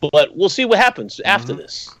 But we'll see what happens after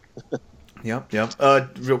this. Yep.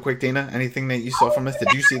 Real quick, Dana, anything that you saw from this?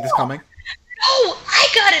 Did you see this coming? Oh, I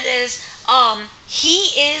got it as he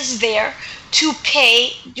is there to pay.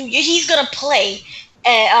 He's gonna play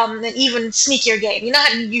an even sneakier game. You know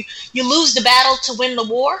how you lose the battle to win the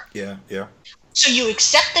war? Yeah, yeah. So you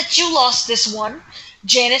accept that you lost this one.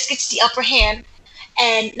 Janice gets the upper hand,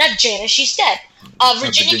 and not Janice, she's dead.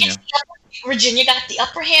 Virginia got the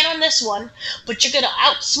upper hand on this one, but you're gonna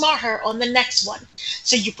outsmart her on the next one.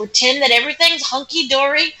 So you pretend that everything's hunky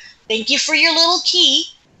dory. Thank you for your little key,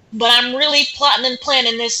 but I'm really plotting and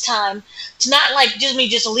planning this time to not like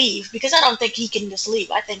just leave, because I don't think he can just leave.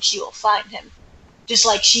 I think she will find him, just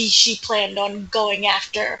like she planned on going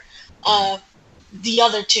after the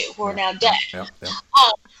other two who are now dead. Yeah.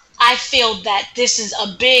 I feel that this is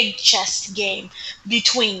a big chess game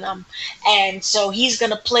between them. And so he's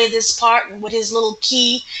going to play this part with his little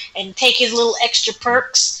key and take his little extra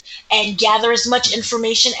perks and gather as much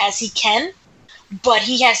information as he can. But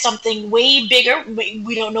he has something way bigger.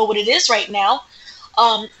 We don't know what it is right now.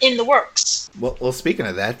 In the works. Well, speaking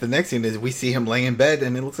of that, the next thing is we see him laying in bed,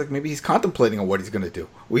 and it looks like maybe he's contemplating on what he's going to do.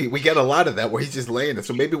 We get a lot of that where he's just laying there.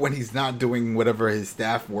 So maybe when he's not doing whatever his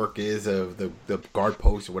staff work is, of the guard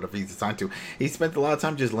post or whatever he's assigned to, he spent a lot of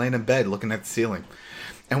time just laying in bed looking at the ceiling.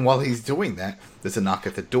 And while he's doing that, there's a knock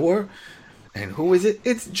at the door. And who is it?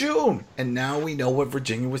 It's June. And now we know what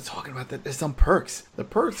Virginia was talking about, that there's some perks. The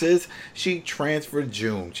perks is she transferred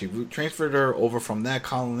June. She transferred her over from that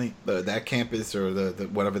colony, that campus, or the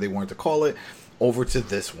whatever they wanted to call it, over to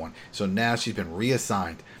this one. So now she's been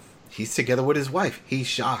reassigned. He's together with his wife. He's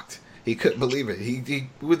shocked. He couldn't believe it. He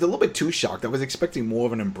was a little bit too shocked. I was expecting more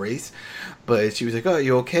of an embrace, but she was like, "Oh,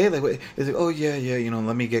 you okay?" He's like, "Oh yeah,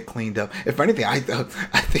 let me get cleaned up." If anything, I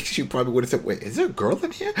think she probably would have said, "Wait, is there a girl in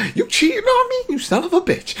here? You cheating on me, you son of a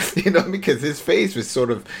bitch?" Because his face was sort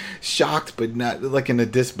of shocked, but not like in a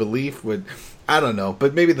disbelief. But I don't know.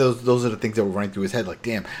 But maybe those are the things that were running through his head. Like,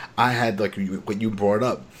 damn, I had like what you brought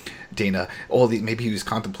up, Dana, maybe he was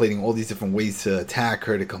contemplating all these different ways to attack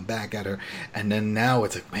her, to come back at her, and then now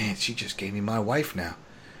it's like, man, she just gave me my wife now.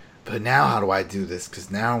 But now how do I do this? Because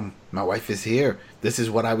now my wife is here. This is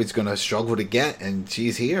what I was going to struggle to get, and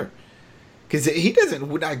she's here. Because he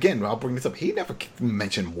doesn't, again, I'll bring this up, he never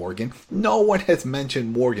mentioned Morgan. No one has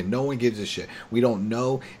mentioned Morgan. No one gives a shit. We don't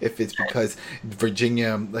know if it's because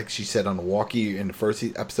Virginia, like she said on the walkie in the first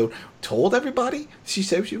episode, told everybody. She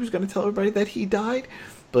said she was going to tell everybody that he died.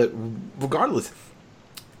 But regardless,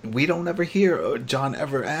 we don't ever hear John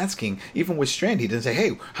ever asking, even with Strand, he didn't say,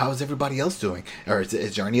 "Hey, how's everybody else doing? Or is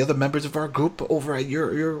there any other members of our group over at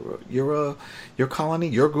your colony,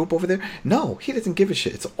 your group over there?" No, he doesn't give a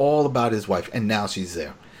shit. It's all about his wife, and now she's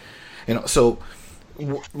there. So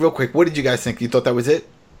real quick, what did you guys think? You thought that was it?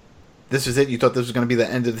 This was it? You thought this was going to be the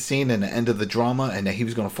end of the scene and the end of the drama, and that he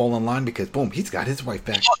was going to fall in line because, boom, he's got his wife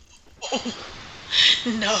back.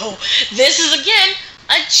 No, this is again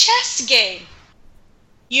a chess game.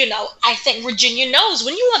 I think Virginia knows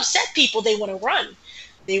when you upset people, they want to run.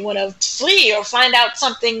 They want to flee or find out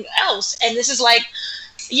something else. And this is like,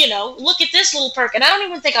 look at this little perk. And I don't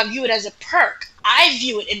even think I view it as a perk. I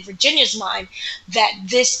view it in Virginia's mind that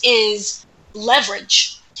this is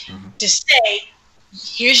leverage to say,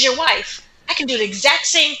 here's your wife. I can do the exact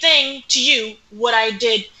same thing to you what I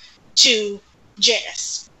did to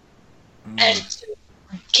Janice and to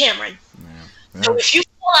Cameron. Yeah. So if you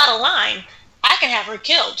fall out of line, I can have her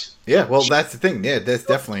killed. Yeah, well, that's the thing. Yeah, that's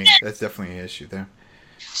definitely an issue there.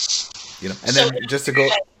 And then just to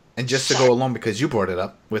go along, because you brought it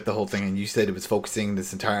up with the whole thing, and you said it was focusing.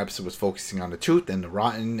 This entire episode was focusing on the truth and the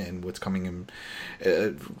rotten and what's coming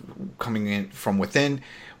in from within.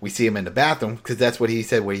 We see him in the bathroom because that's what he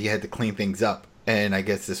said, where he had to clean things up. And I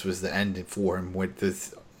guess this was the end for him with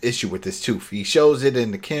this issue with this tooth. He shows it in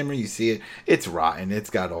the camera, you see it, it's rotten, it's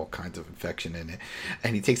got all kinds of infection in it,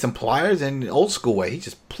 and he takes some pliers and old school way, he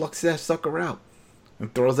just plucks that sucker out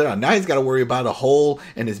and throws it out. Now he's got to worry about a hole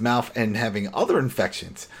in his mouth and having other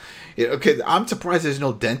infections. Okay, I'm surprised there's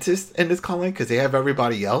no dentist in this colony because they have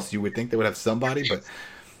everybody else. You would think they would have somebody, but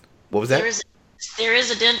what was that? There is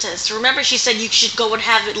a dentist. Remember, she said you should go and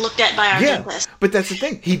have it looked at by our dentist. But that's the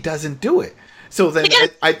thing, he doesn't do it. So then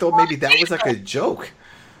I thought maybe that was like a joke.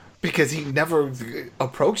 Because he never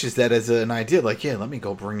approaches that as an idea, like, yeah, let me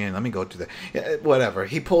go do that. Yeah, whatever.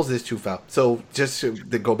 He pulls his tooth out. So just to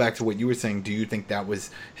go back to what you were saying, do you think that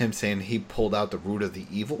was him saying he pulled out the root of the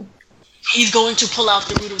evil? He's going to pull out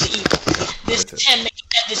the root of the evil. This is him making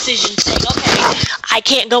that decision, saying, okay, I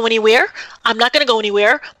can't go anywhere. I'm not going to go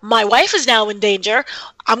anywhere. My wife is now in danger.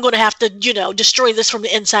 I'm going to have to, destroy this from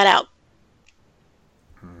the inside out.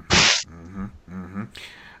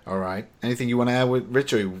 All right. Anything you want to add with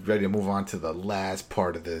Rich, or are you ready to move on to the last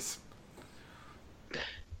part of this?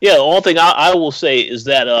 Yeah, the only thing I will say is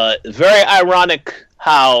that very ironic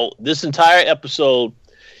how this entire episode,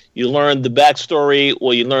 you learn the backstory,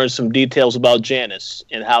 or you learn some details about Janice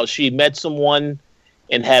and how she met someone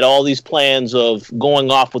and had all these plans of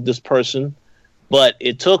going off with this person, but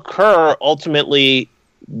it took her ultimately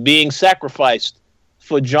being sacrificed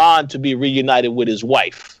for John to be reunited with his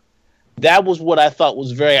wife. That was what I thought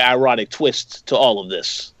was a very ironic twist to all of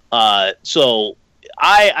this. So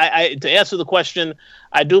I to answer the question,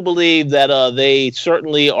 I do believe that they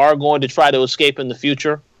certainly are going to try to escape in the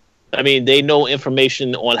future. I mean, they know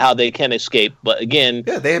information on how they can escape, but again,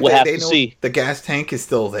 yeah, we'll have they to know see. The gas tank is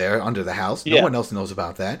still there under the house. No one else knows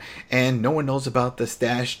about that, and no one knows about the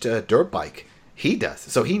stashed dirt bike. He does,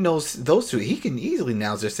 so he knows those two. He can easily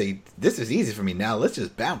now just say, "This is easy for me now. Let's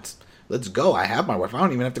just bounce. Let's go. I have my wife. I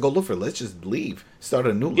don't even have to go look for her. Let's just leave, start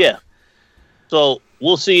a new life." Yeah. So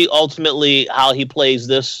we'll see ultimately how he plays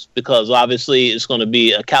this, because obviously it's going to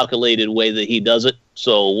be a calculated way that he does it.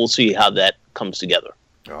 So we'll see how that comes together.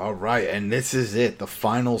 All right, and this is it, the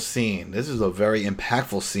final scene. This is a very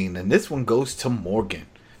impactful scene, and this one goes to Morgan.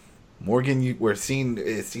 Morgan, we're seeing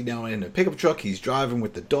now in a pickup truck. He's driving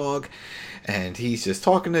with the dog, and he's just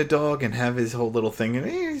talking to the dog and have his whole little thing, and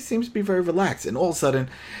he seems to be very relaxed. And all of a sudden,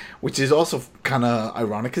 which is also kind of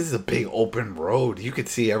ironic because it's a big open road. You could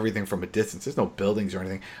see everything from a distance. There's no buildings or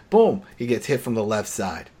anything. Boom, he gets hit from the left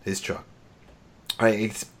side, his truck. All right,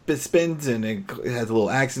 it spins and it has a little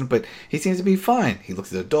accident, but he seems to be fine. He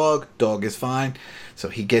looks at the dog is fine. So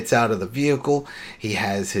he gets out of the vehicle. He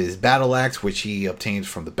has his battle axe, which he obtains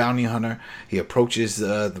from the bounty hunter. He approaches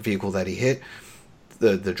the vehicle that he hit.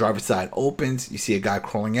 The driver's side opens. You see a guy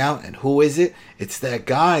crawling out, and who is it? It's that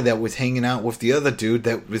guy that was hanging out with the other dude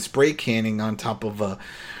that was spray canning on top of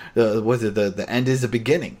the end is the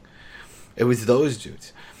beginning. It was those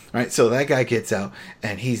dudes. Right, so that guy gets out,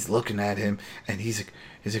 and he's looking at him, and he's like,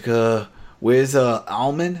 where's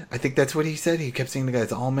Alman? I think that's what he said. He kept saying the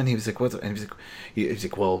guy's Alman. He was like, what? And he's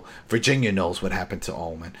like, well, Virginia knows what happened to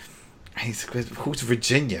Alman. And he's like, who's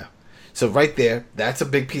Virginia? So right there, that's a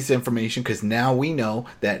big piece of information, because now we know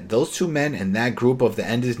that those two men and that group of the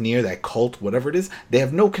End is Near, that cult, whatever it is, they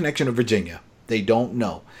have no connection to Virginia. They don't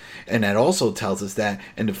know. And that also tells us that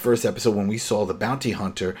in the first episode, when we saw the bounty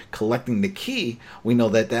hunter collecting the key, we know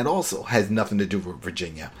that that also has nothing to do with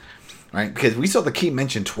Virginia. Right? Because we saw the key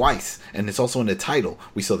mentioned twice, and it's also in the title.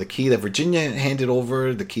 We saw the key that Virginia handed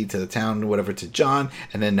over, the key to the town, whatever, to John,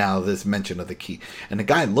 and then now this mention of the key. And the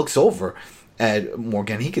guy looks over at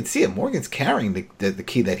Morgan. He could see it. Morgan's carrying the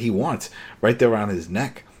key that he wants right there around his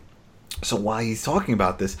neck. So while he's talking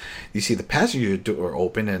about this, you see the passenger door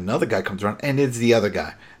open, and another guy comes around, and it's the other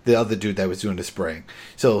guy, the other dude that was doing the spraying.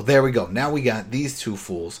 So there we go. Now we got these two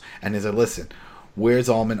fools, and he's like, listen, where's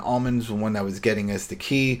Alman? Alman's the one that was getting us the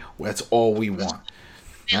key. That's all we want.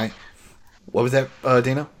 Right? What was that,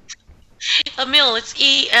 Dana? Emil, it's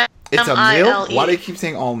E-M-I-L-E. It's Emil? Why do you keep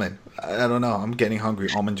saying Alman? I don't know. I'm getting hungry.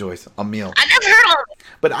 Almond Joyce. Emil. I never heard Alman.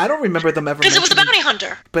 But I don't remember them ever because it was the bounty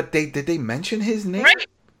hunter. But did they mention his name? Right.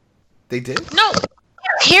 They did? No.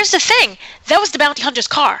 Here's the thing. That was the bounty hunter's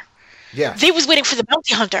car. Yeah. They was waiting for the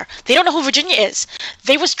bounty hunter. They don't know who Virginia is.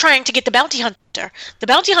 They was trying to get the bounty hunter. The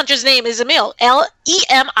bounty hunter's name is Emil.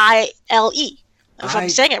 L-E-M-I-L-E. If I'm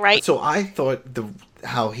saying it right. So I thought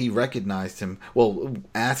how he recognized him, well,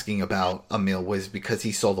 asking about Emil was because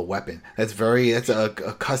he saw the weapon. That's a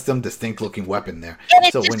custom, distinct looking weapon there. And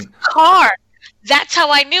it's so his car. That's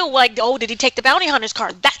how I knew, like, oh, did he take the bounty hunter's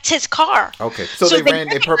car? That's his car. Okay. So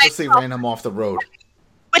they purposely ran him off the road.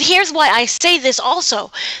 But here's why I say this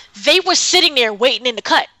also. They were sitting there waiting in the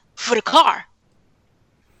cut for the car.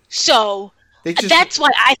 So that's why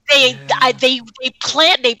I say they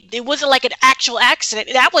planned. It wasn't like an actual accident.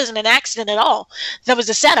 That wasn't an accident at all. That was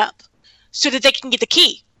a setup so that they can get the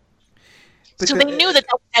key. But so they knew that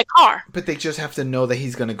was that car. But they just have to know that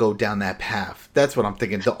he's going to go down that path. That's what I'm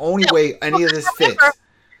thinking. The only way any of this fits.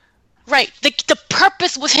 Right. The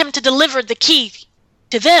purpose was him to deliver the key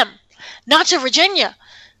to them, not to Virginia.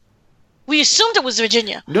 We assumed it was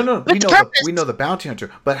Virginia. No. We know the bounty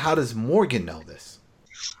hunter. But how does Morgan know this?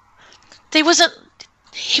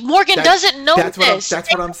 Morgan doesn't know this.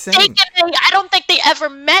 That's what I'm saying. I don't think they ever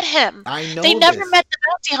met him. I know they never met the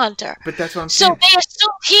bounty hunter. But that's what I'm saying. So they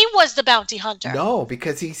assumed he was the bounty hunter. No,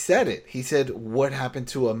 because he said it. He said, "What happened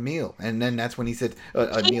to Emil?" And then that's when he said,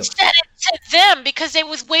 "Emil." He said it to them because they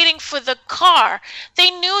was waiting for the car.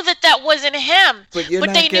 They knew that wasn't him. But you're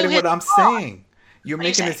not getting what I'm saying. You're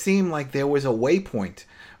making it seem like there was a waypoint.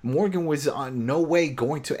 Morgan was on no way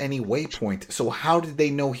going to any waypoint. So how did they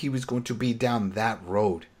know he was going to be down that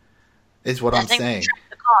road? Is what I'm saying.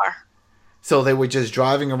 The car. So they were just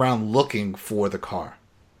driving around looking for the car.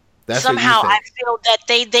 That's somehow I feel that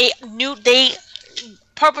they knew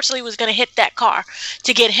purposely was going to hit that car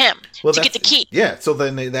to get him, to get the key. Yeah, so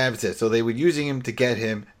then that was it. So they were using him to get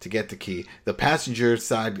the key. The passenger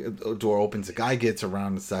side door opens, the guy gets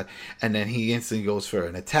around the side, and then he instantly goes for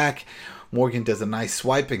an attack. Morgan does a nice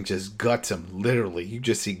swipe and just guts him. Literally, you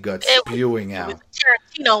just see guts spewing out. It was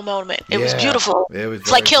a Tarantino moment. It was beautiful. It was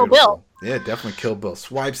like Kill Bill. Yeah, definitely Kill Bill.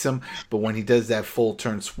 Swipes him, but when he does that full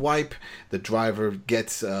turn swipe, the driver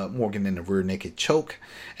gets Morgan in the rear naked choke,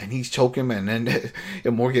 and he's choking him, and then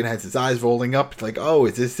and Morgan has his eyes rolling up. It's like, oh,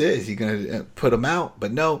 is this it? Is he going to put him out?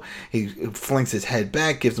 But no, he flings his head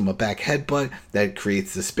back, gives him a back headbutt. That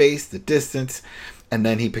creates the space, the distance. And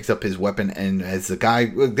then he picks up his weapon, and as the guy,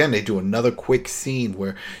 then they do another quick scene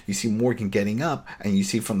where you see Morgan getting up, and you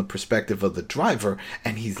see from the perspective of the driver,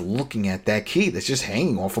 and he's looking at that key that's just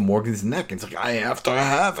hanging off of Morgan's neck. And it's like, I have to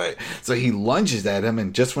have it. So he lunges at him,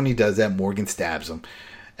 and just when he does that, Morgan stabs him.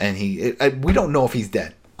 And we don't know if he's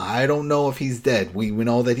dead. I don't know if he's dead. We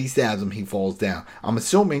know that he stabs him, he falls down. I'm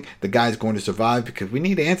assuming the guy's going to survive because we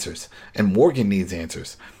need answers, and Morgan needs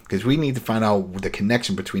answers. Because we need to find out the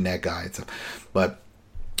connection between that guy and stuff. But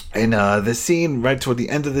in the scene, right toward the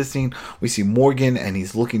end of this scene, we see Morgan, and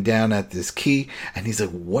he's looking down at this key, and he's like,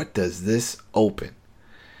 what does this open?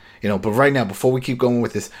 But right now, before we keep going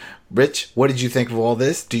with this, Rich, what did you think of all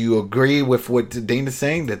this? Do you agree with what Dana's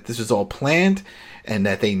saying, that this was all planned, and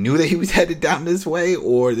that they knew that he was headed down this way,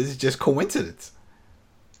 or this is just coincidence?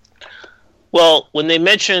 Well, when they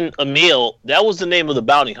mentioned Emil, that was the name of the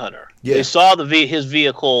bounty hunter. Yeah. They saw his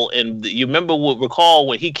vehicle, and you recall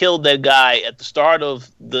when he killed that guy at the start of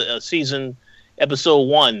the season, episode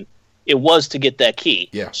 1, it was to get that key.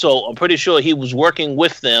 Yeah. So I'm pretty sure he was working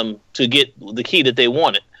with them to get the key that they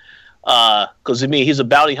wanted. Because, he's a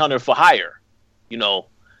bounty hunter for hire,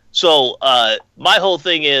 So my whole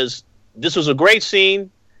thing is, this was a great scene.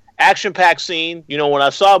 Action-packed scene. When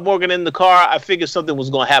I saw Morgan in the car, I figured something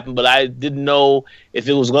was going to happen, but I didn't know if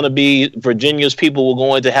it was going to be Virginia's people were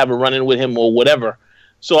going to have a run-in with him or whatever.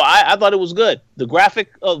 So I thought it was good. The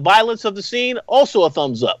graphic violence of the scene, also a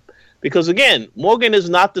thumbs up. Because, again, Morgan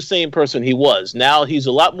is not the same person he was. Now he's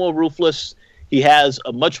a lot more ruthless. He has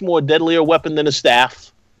a much more deadlier weapon than a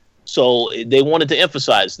staff. So they wanted to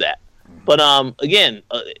emphasize that. But again,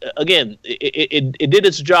 it did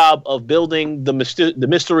its job of building the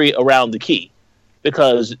mystery around the key,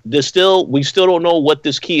 because we still don't know what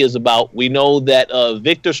this key is about. We know that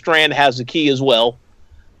Victor Strand has the key as well,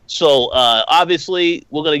 so obviously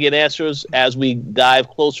we're going to get answers as we dive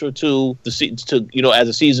closer to as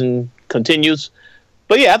the season continues.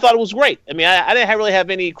 But yeah, I thought it was great. I didn't really have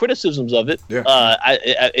any criticisms of it. Yeah.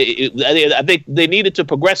 I think they needed to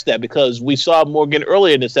progress that, because we saw Morgan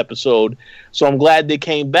earlier in this episode. So I'm glad they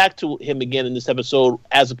came back to him again in this episode,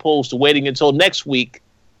 as opposed to waiting until next week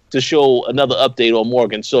to show another update on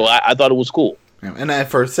Morgan. So I thought it was cool. Yeah, and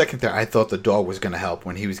for a second there, I thought the dog was going to help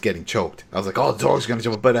when he was getting choked. I was like, oh, the dog's going to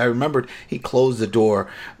jump. But I remembered he closed the door.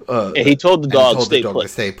 And he told the dog to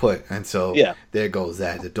stay put. And so there goes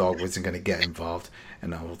that. The dog wasn't going to get involved.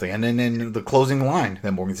 And the whole thing. And then in the closing line,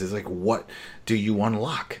 then Morgan says, like, what do you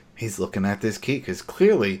unlock? He's looking at this key, because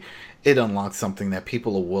clearly it unlocks something that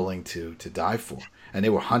people are willing to die for. And they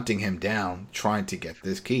were hunting him down, trying to get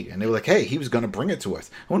this key. And they were like, hey, he was going to bring it to us.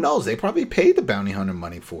 Who knows? They probably paid the bounty hunter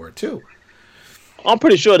money for it, too. I'm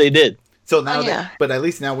pretty sure they did. So now, but at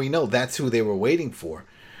least now we know that's who they were waiting for.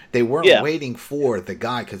 They weren't waiting for the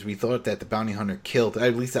guy, because we thought that the bounty hunter killed,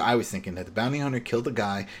 at least I was thinking that the bounty hunter killed the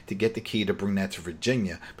guy to get the key to bring that to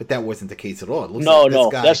Virginia, but that wasn't the case at all. It looks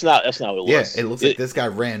that's not what it was. Yeah, it looks like this guy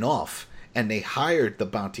ran off, and they hired the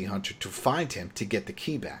bounty hunter to find him to get the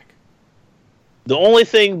key back. The only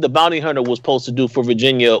thing the bounty hunter was supposed to do for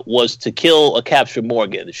Virginia was to kill or capture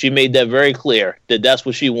Morgan. She made that very clear, that that's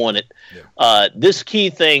what she wanted. Yeah. This key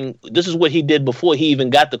thing, this is what he did before he even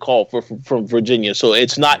got the call from Virginia. So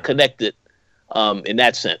it's not connected in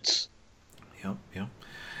that sense. Yep.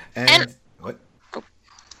 And what?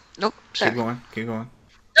 Nope, sorry. Keep going.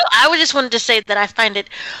 No, I just wanted to say that I find it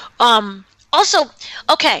also,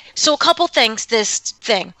 okay, so a couple things, this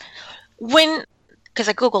thing. Because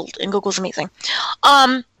I Googled, and Google's amazing.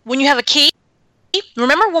 When you have a key,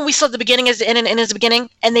 remember when we saw the beginning in his beginning,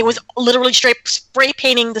 and they was literally straight spray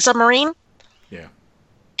painting the submarine? Yeah.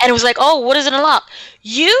 And it was like, oh, what does it unlock?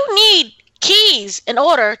 You need keys in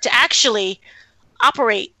order to actually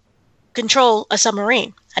control a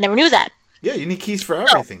submarine. I never knew that. Yeah, you need keys for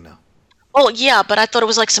everything now. Oh, yeah, but I thought it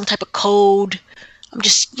was like some type of code. I'm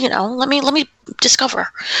just, let me discover.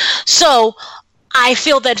 So I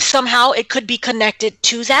feel that somehow it could be connected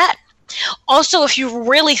to that. Also, if you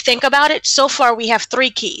really think about it, so far we have 3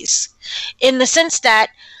 keys. In the sense that,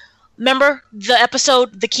 remember the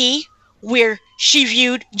episode, The Key, where she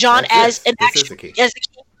viewed John That's as an this is actual the key. as the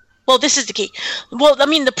key. Well, this is the key. Well, I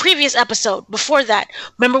mean, the previous episode before that,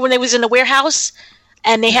 remember when they was in the warehouse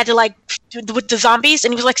and they had to like with the zombies,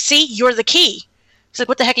 and he was like, "See, you're the key." He's like,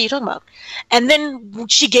 "What the heck are you talking about?" And then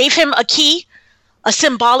she gave him a key, a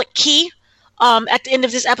symbolic key, at the end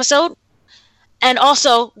of this episode. And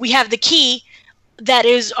also, we have the key that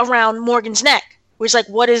is around Morgan's neck, where it's like,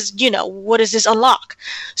 what is this unlock?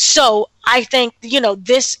 So I think,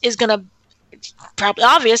 this is going to, probably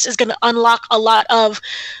obvious, is going to unlock a lot of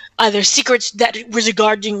either secrets that was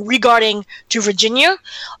regarding to Virginia.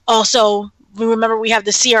 Also, remember we have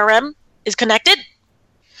the CRM is connected.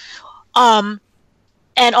 And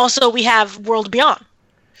also we have World Beyond.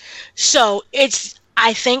 So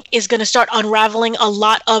I think is going to start unraveling a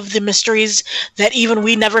lot of the mysteries that even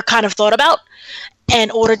we never kind of thought about in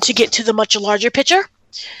order to get to the much larger picture.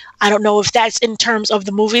 I don't know if that's in terms of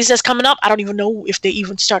the movies that's coming up. I don't even know if they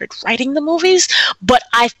even started writing the movies. But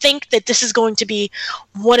I think that this is going to be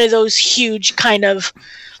one of those huge kind of...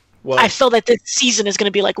 Well, I feel that this season is going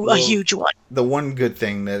to be like a huge one. The one good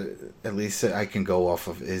thing that at least I can go off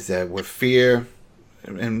of is that with Fear...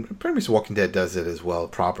 and pretty much Walking Dead does it as well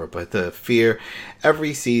proper, but the Fear,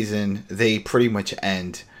 every season they pretty much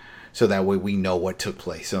end so that way we know what took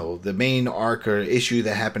place. So the main arc or issue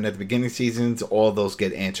that happened at the beginning of seasons, all those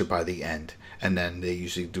get answered by the end, and then they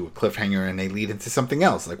usually do a cliffhanger and they lead into something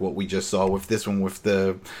else, like what we just saw with this one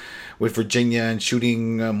with Virginia and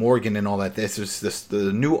shooting Morgan and all that. This was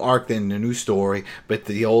the new arc and the new story, but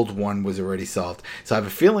the old one was already solved. So I have a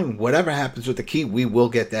feeling whatever happens with the key, we will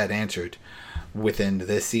get that answered within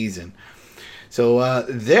this season. So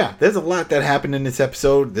there's a lot that happened in this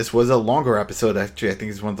episode. This was a longer episode. Actually, I think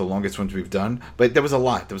it's one of the longest ones we've done, but there was a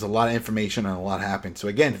lot of information and a lot happened. So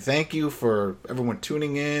again, thank you for everyone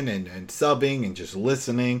tuning in and subbing and just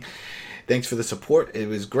listening. Thanks for the support. It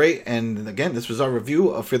was great. And again, this was our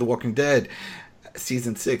review of Fear the Walking Dead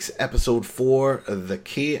Season 6, Episode 4, The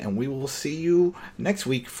Key, and we will see you next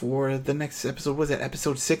week for the next episode. Was that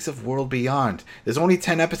Episode 6 of World Beyond? There's only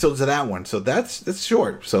 10 episodes of that one, so that's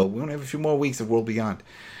short. So we only have a few more weeks of World Beyond,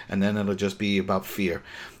 and then it'll just be about Fear.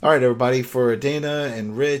 All right, everybody, for Dana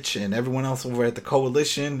and Rich and everyone else over at the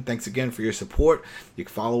Coalition, thanks again for your support. You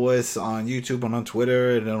can follow us on YouTube and on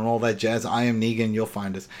Twitter and on all that jazz. I am Negan. You'll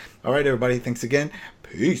find us. All right, everybody, thanks again.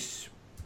 Peace.